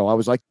during the show I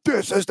was like,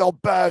 this is the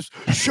best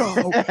show.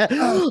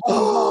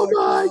 Oh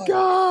my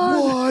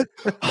god, what?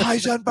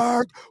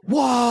 Heisenberg,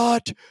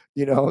 what?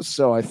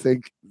 So I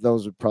think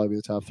those would probably be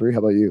the top 3. How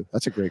about you?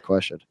 That's a great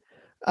question.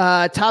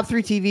 Top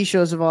 3 TV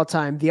shows of all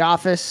time. The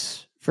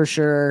Office for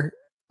sure.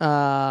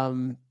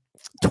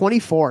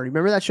 24.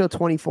 Remember that show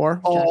 24?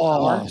 Jack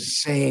Bauer?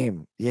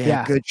 Same. Yeah,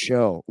 Yeah. good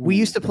show. We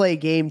used to play a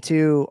game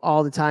too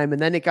all the time,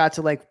 and then it got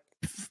to like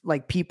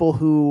people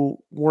who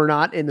were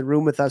not in the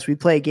room with us. We'd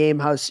play a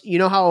game you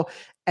know how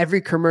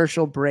every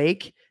commercial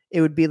break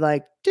it would be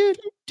like do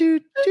do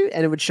do,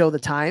 and it would show the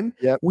time.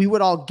 Yep. We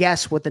would all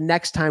guess what the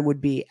next time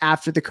would be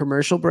after the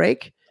commercial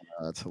break.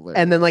 That's hilarious.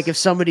 And then like if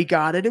somebody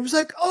got it, it was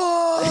like,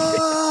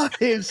 oh,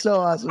 it was so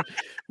awesome.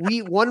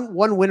 We one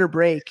winter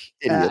break.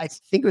 I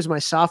think it was my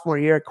sophomore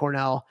year at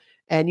Cornell.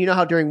 And you know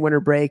how during winter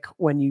break,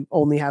 when you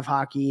only have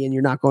hockey and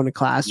you're not going to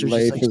class, there's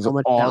just like so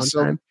much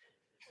downtime.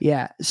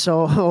 Yeah.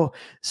 So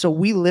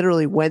we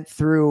literally went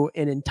through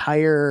an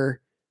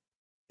entire,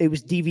 it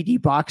was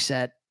DVD box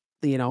set,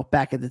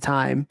 back at the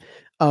time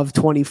of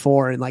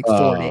 24 in like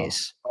 4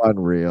 days.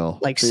 Unreal.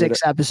 Like 6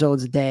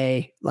 episodes a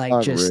day. Like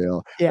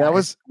unreal.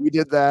 We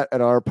did that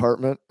at our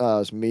apartment. It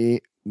was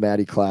me,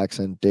 Maddie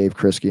Claxon, Dave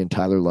Krisky, and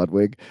Tyler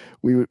Ludwig.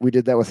 We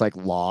did that with like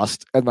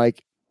Lost, and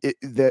like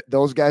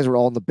those guys were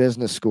all in the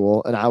business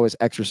school, and I was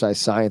exercise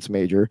science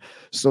major,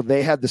 so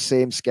they had the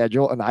same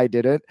schedule, and I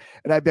didn't.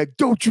 And I'd be like,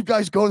 "Don't you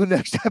guys go to the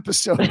next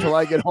episode until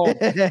I get home."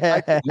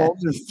 I get home,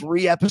 there's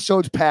 3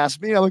 episodes past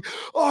me. And I'm like,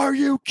 "Are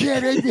you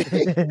kidding me?"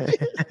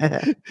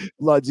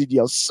 Ludsey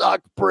yells,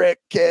 "Suck brick,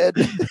 kid."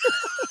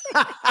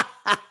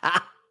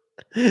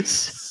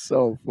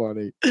 So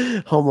funny.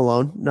 Home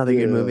Alone, another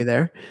good movie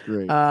there.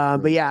 Great.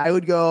 But yeah, I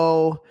would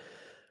go.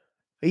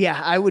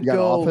 Yeah, I would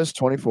go Office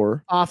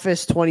 24.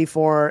 Office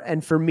 24.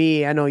 And for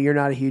me, I know you're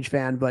not a huge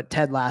fan, but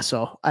Ted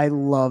Lasso. I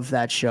love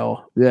that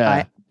show. Yeah.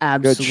 I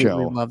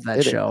absolutely love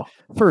that show.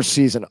 First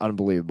season,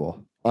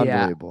 unbelievable.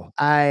 Unbelievable.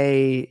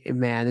 Yeah,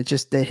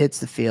 it hits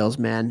the feels,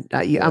 man.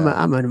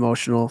 I'm an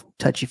emotional,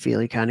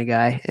 touchy-feely kind of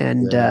guy.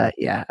 And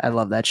I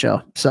love that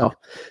show. So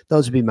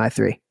those would be my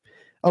 3.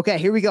 Okay,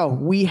 here we go.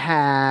 We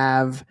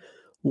have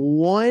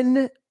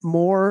one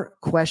more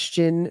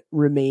question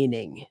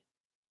remaining.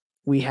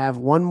 We have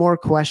one more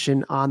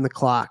question on the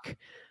clock.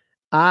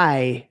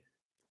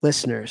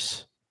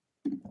 Listeners,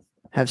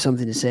 have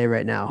something to say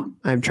right now.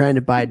 I'm trying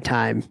to bide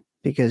time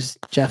because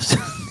Jeff's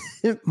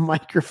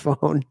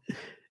microphone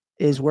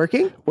is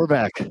working. We're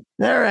back. All right,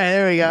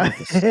 there we go.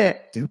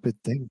 Stupid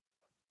thing.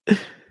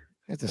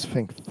 Get this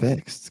thing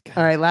fixed. God.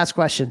 All right, last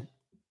question.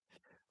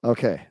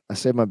 Okay, I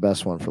saved my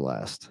best one for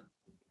last.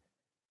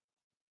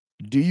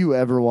 Do you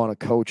ever want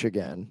to coach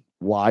again?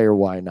 Why or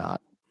why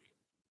not?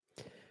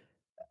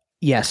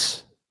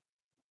 Yes.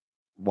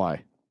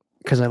 Why?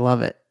 Because I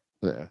love it.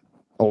 Yeah.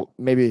 Oh,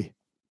 maybe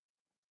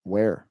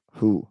where?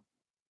 Who?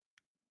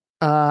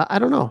 I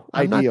don't know.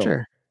 I'm not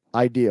sure.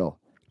 Ideal.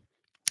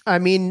 I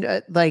mean,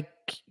 like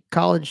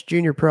college,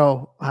 junior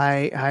pro,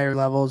 higher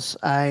levels.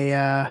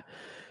 I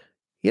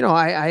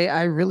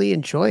really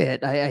enjoy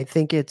it. I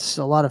think it's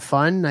a lot of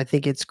fun. I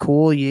think it's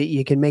cool.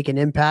 You can make an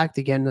impact.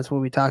 Again, that's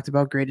what we talked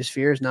about. Greatest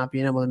fear is not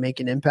being able to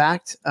make an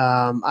impact.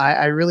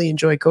 I really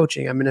enjoy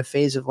coaching. I'm in a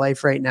phase of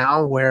life right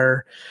now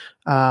where,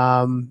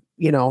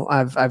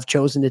 I've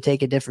chosen to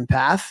take a different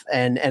path,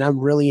 and I'm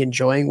really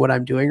enjoying what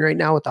I'm doing right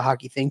now with the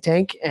Hockey Think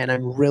Tank. And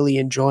I'm really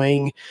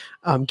enjoying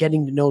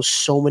getting to know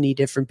so many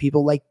different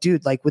people. Like,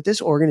 dude, like with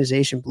this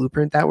organization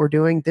blueprint that we're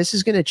doing, this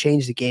is going to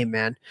change the game,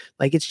 man.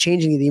 Like, it's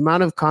changing. The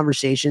amount of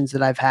conversations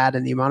that I've had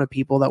and the amount of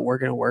people that we're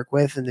going to work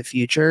with in the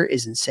future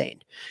is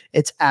insane.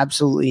 It's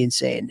absolutely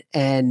insane.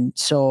 And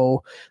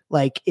so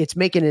like, it's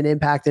making an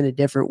impact in a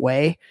different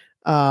way.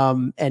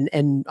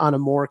 And on a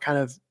more kind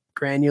of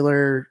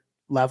granular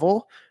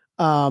level.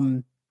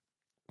 And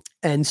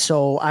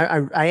so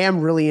I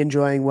am really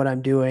enjoying what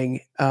I'm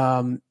doing.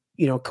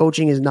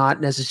 Coaching is not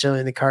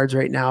necessarily in the cards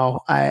right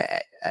now.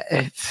 I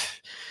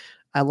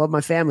love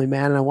my family,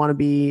 man, and I want to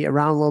be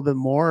around a little bit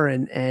more.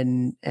 And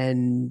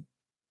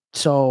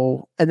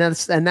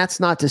that's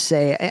not to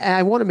say,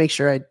 I want to make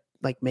sure I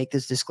like make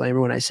this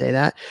disclaimer when I say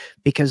that,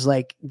 because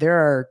like there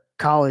are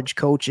college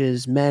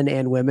coaches, men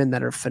and women,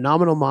 that are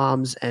phenomenal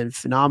moms and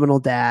phenomenal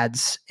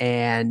dads,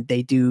 and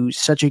they do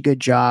such a good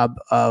job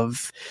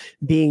of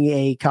being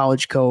a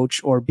college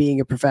coach or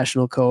being a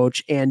professional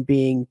coach and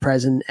being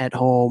present at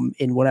home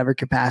in whatever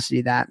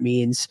capacity that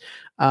means.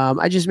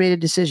 I just made a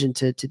decision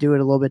to do it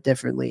a little bit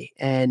differently,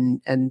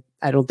 and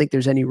I don't think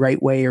there's any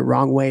right way or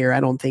wrong way, or I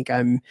don't think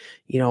I'm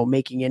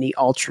making any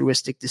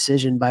altruistic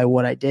decision by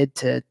what I did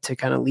to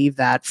kind of leave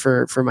that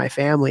for my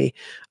family.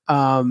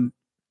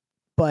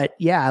 But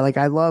yeah, like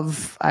I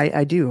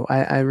do.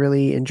 I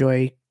really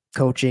enjoy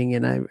coaching,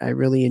 and I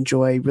really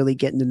enjoy really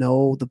getting to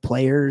know the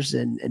players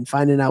and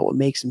finding out what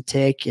makes them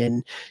tick,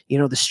 and,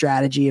 the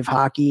strategy of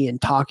hockey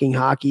and talking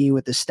hockey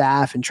with the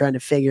staff and trying to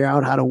figure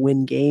out how to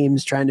win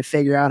games, trying to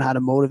figure out how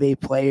to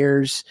motivate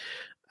players.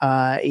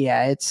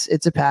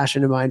 It's a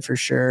passion of mine for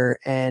sure.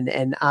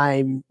 And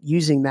I'm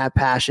using that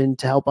passion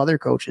to help other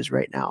coaches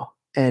right now.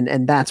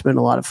 And that's been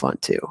a lot of fun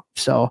too.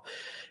 So,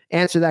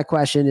 answer that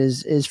question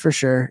is for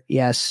sure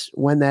yes.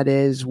 When that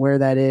is, where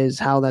that is,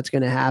 how that's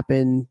going to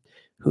happen,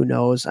 who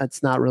knows?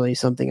 That's not really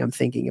something I'm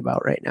thinking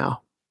about right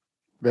now.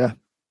 Yeah,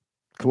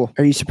 cool.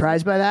 Are you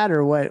surprised by that,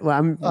 or what?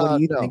 What do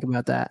you no. think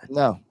about that?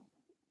 No,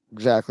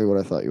 Exactly what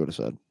I thought you would have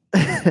said.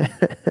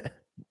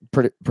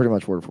 Pretty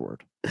much word for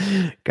word.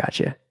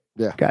 Gotcha.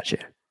 Yeah. Gotcha.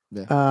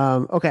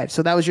 Yeah. Okay,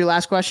 so that was your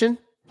last question?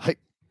 Hey.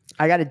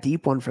 I got a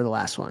deep one for the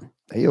last one.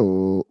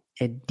 Hey-o.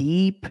 A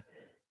deep,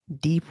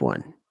 deep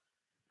one.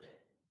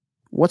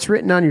 What's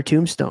written on your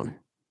tombstone?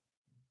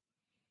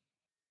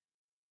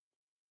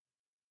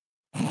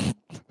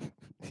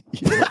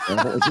 He's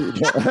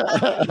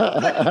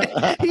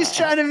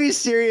trying to be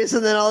serious,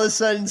 and then all of a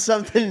sudden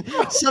something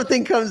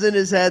comes in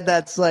his head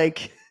that's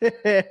like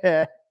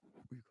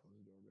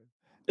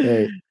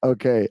Hey,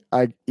 okay.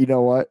 You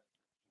know what?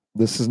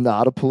 This is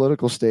not a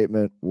political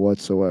statement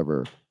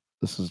whatsoever.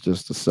 This is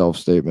just a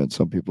self-statement.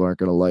 Some people aren't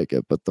going to like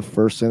it, but the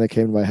first thing that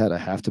came to my head, I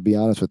have to be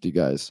honest with you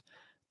guys,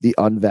 the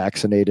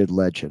unvaccinated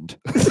legend.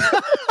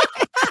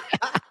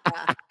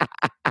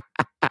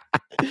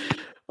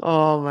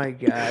 Oh my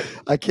God.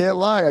 I can't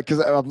lie, because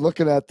I'm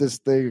looking at this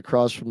thing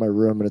across from my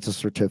room, and it's a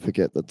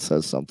certificate that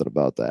says something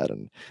about that,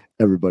 and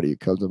everybody who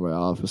comes to my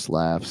office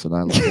laughs, and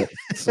I love it.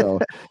 So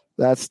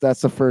that's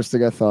the first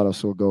thing I thought of,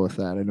 so we'll go with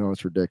that. I know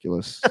it's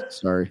ridiculous.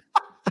 Sorry.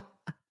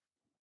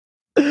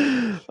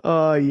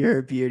 Oh, you're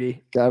a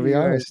beauty. Gotta be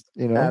You're honest,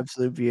 you know?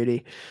 absolute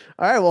beauty.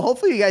 All right. Well,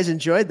 hopefully you guys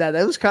enjoyed that.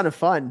 That was kind of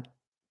fun.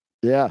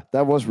 Yeah,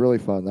 that was really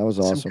fun. That was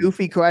awesome. Some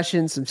goofy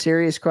questions, some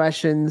serious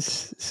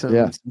questions,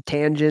 some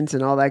tangents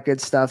and all that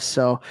good stuff.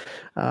 So,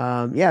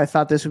 I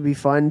thought this would be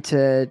fun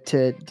to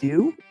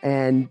do.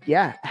 And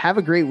yeah, have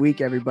a great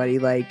week, everybody.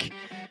 Like,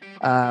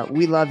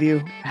 we love you.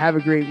 Have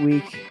a great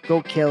week.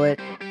 Go kill it.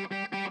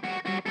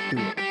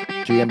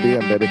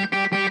 GMBM,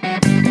 baby.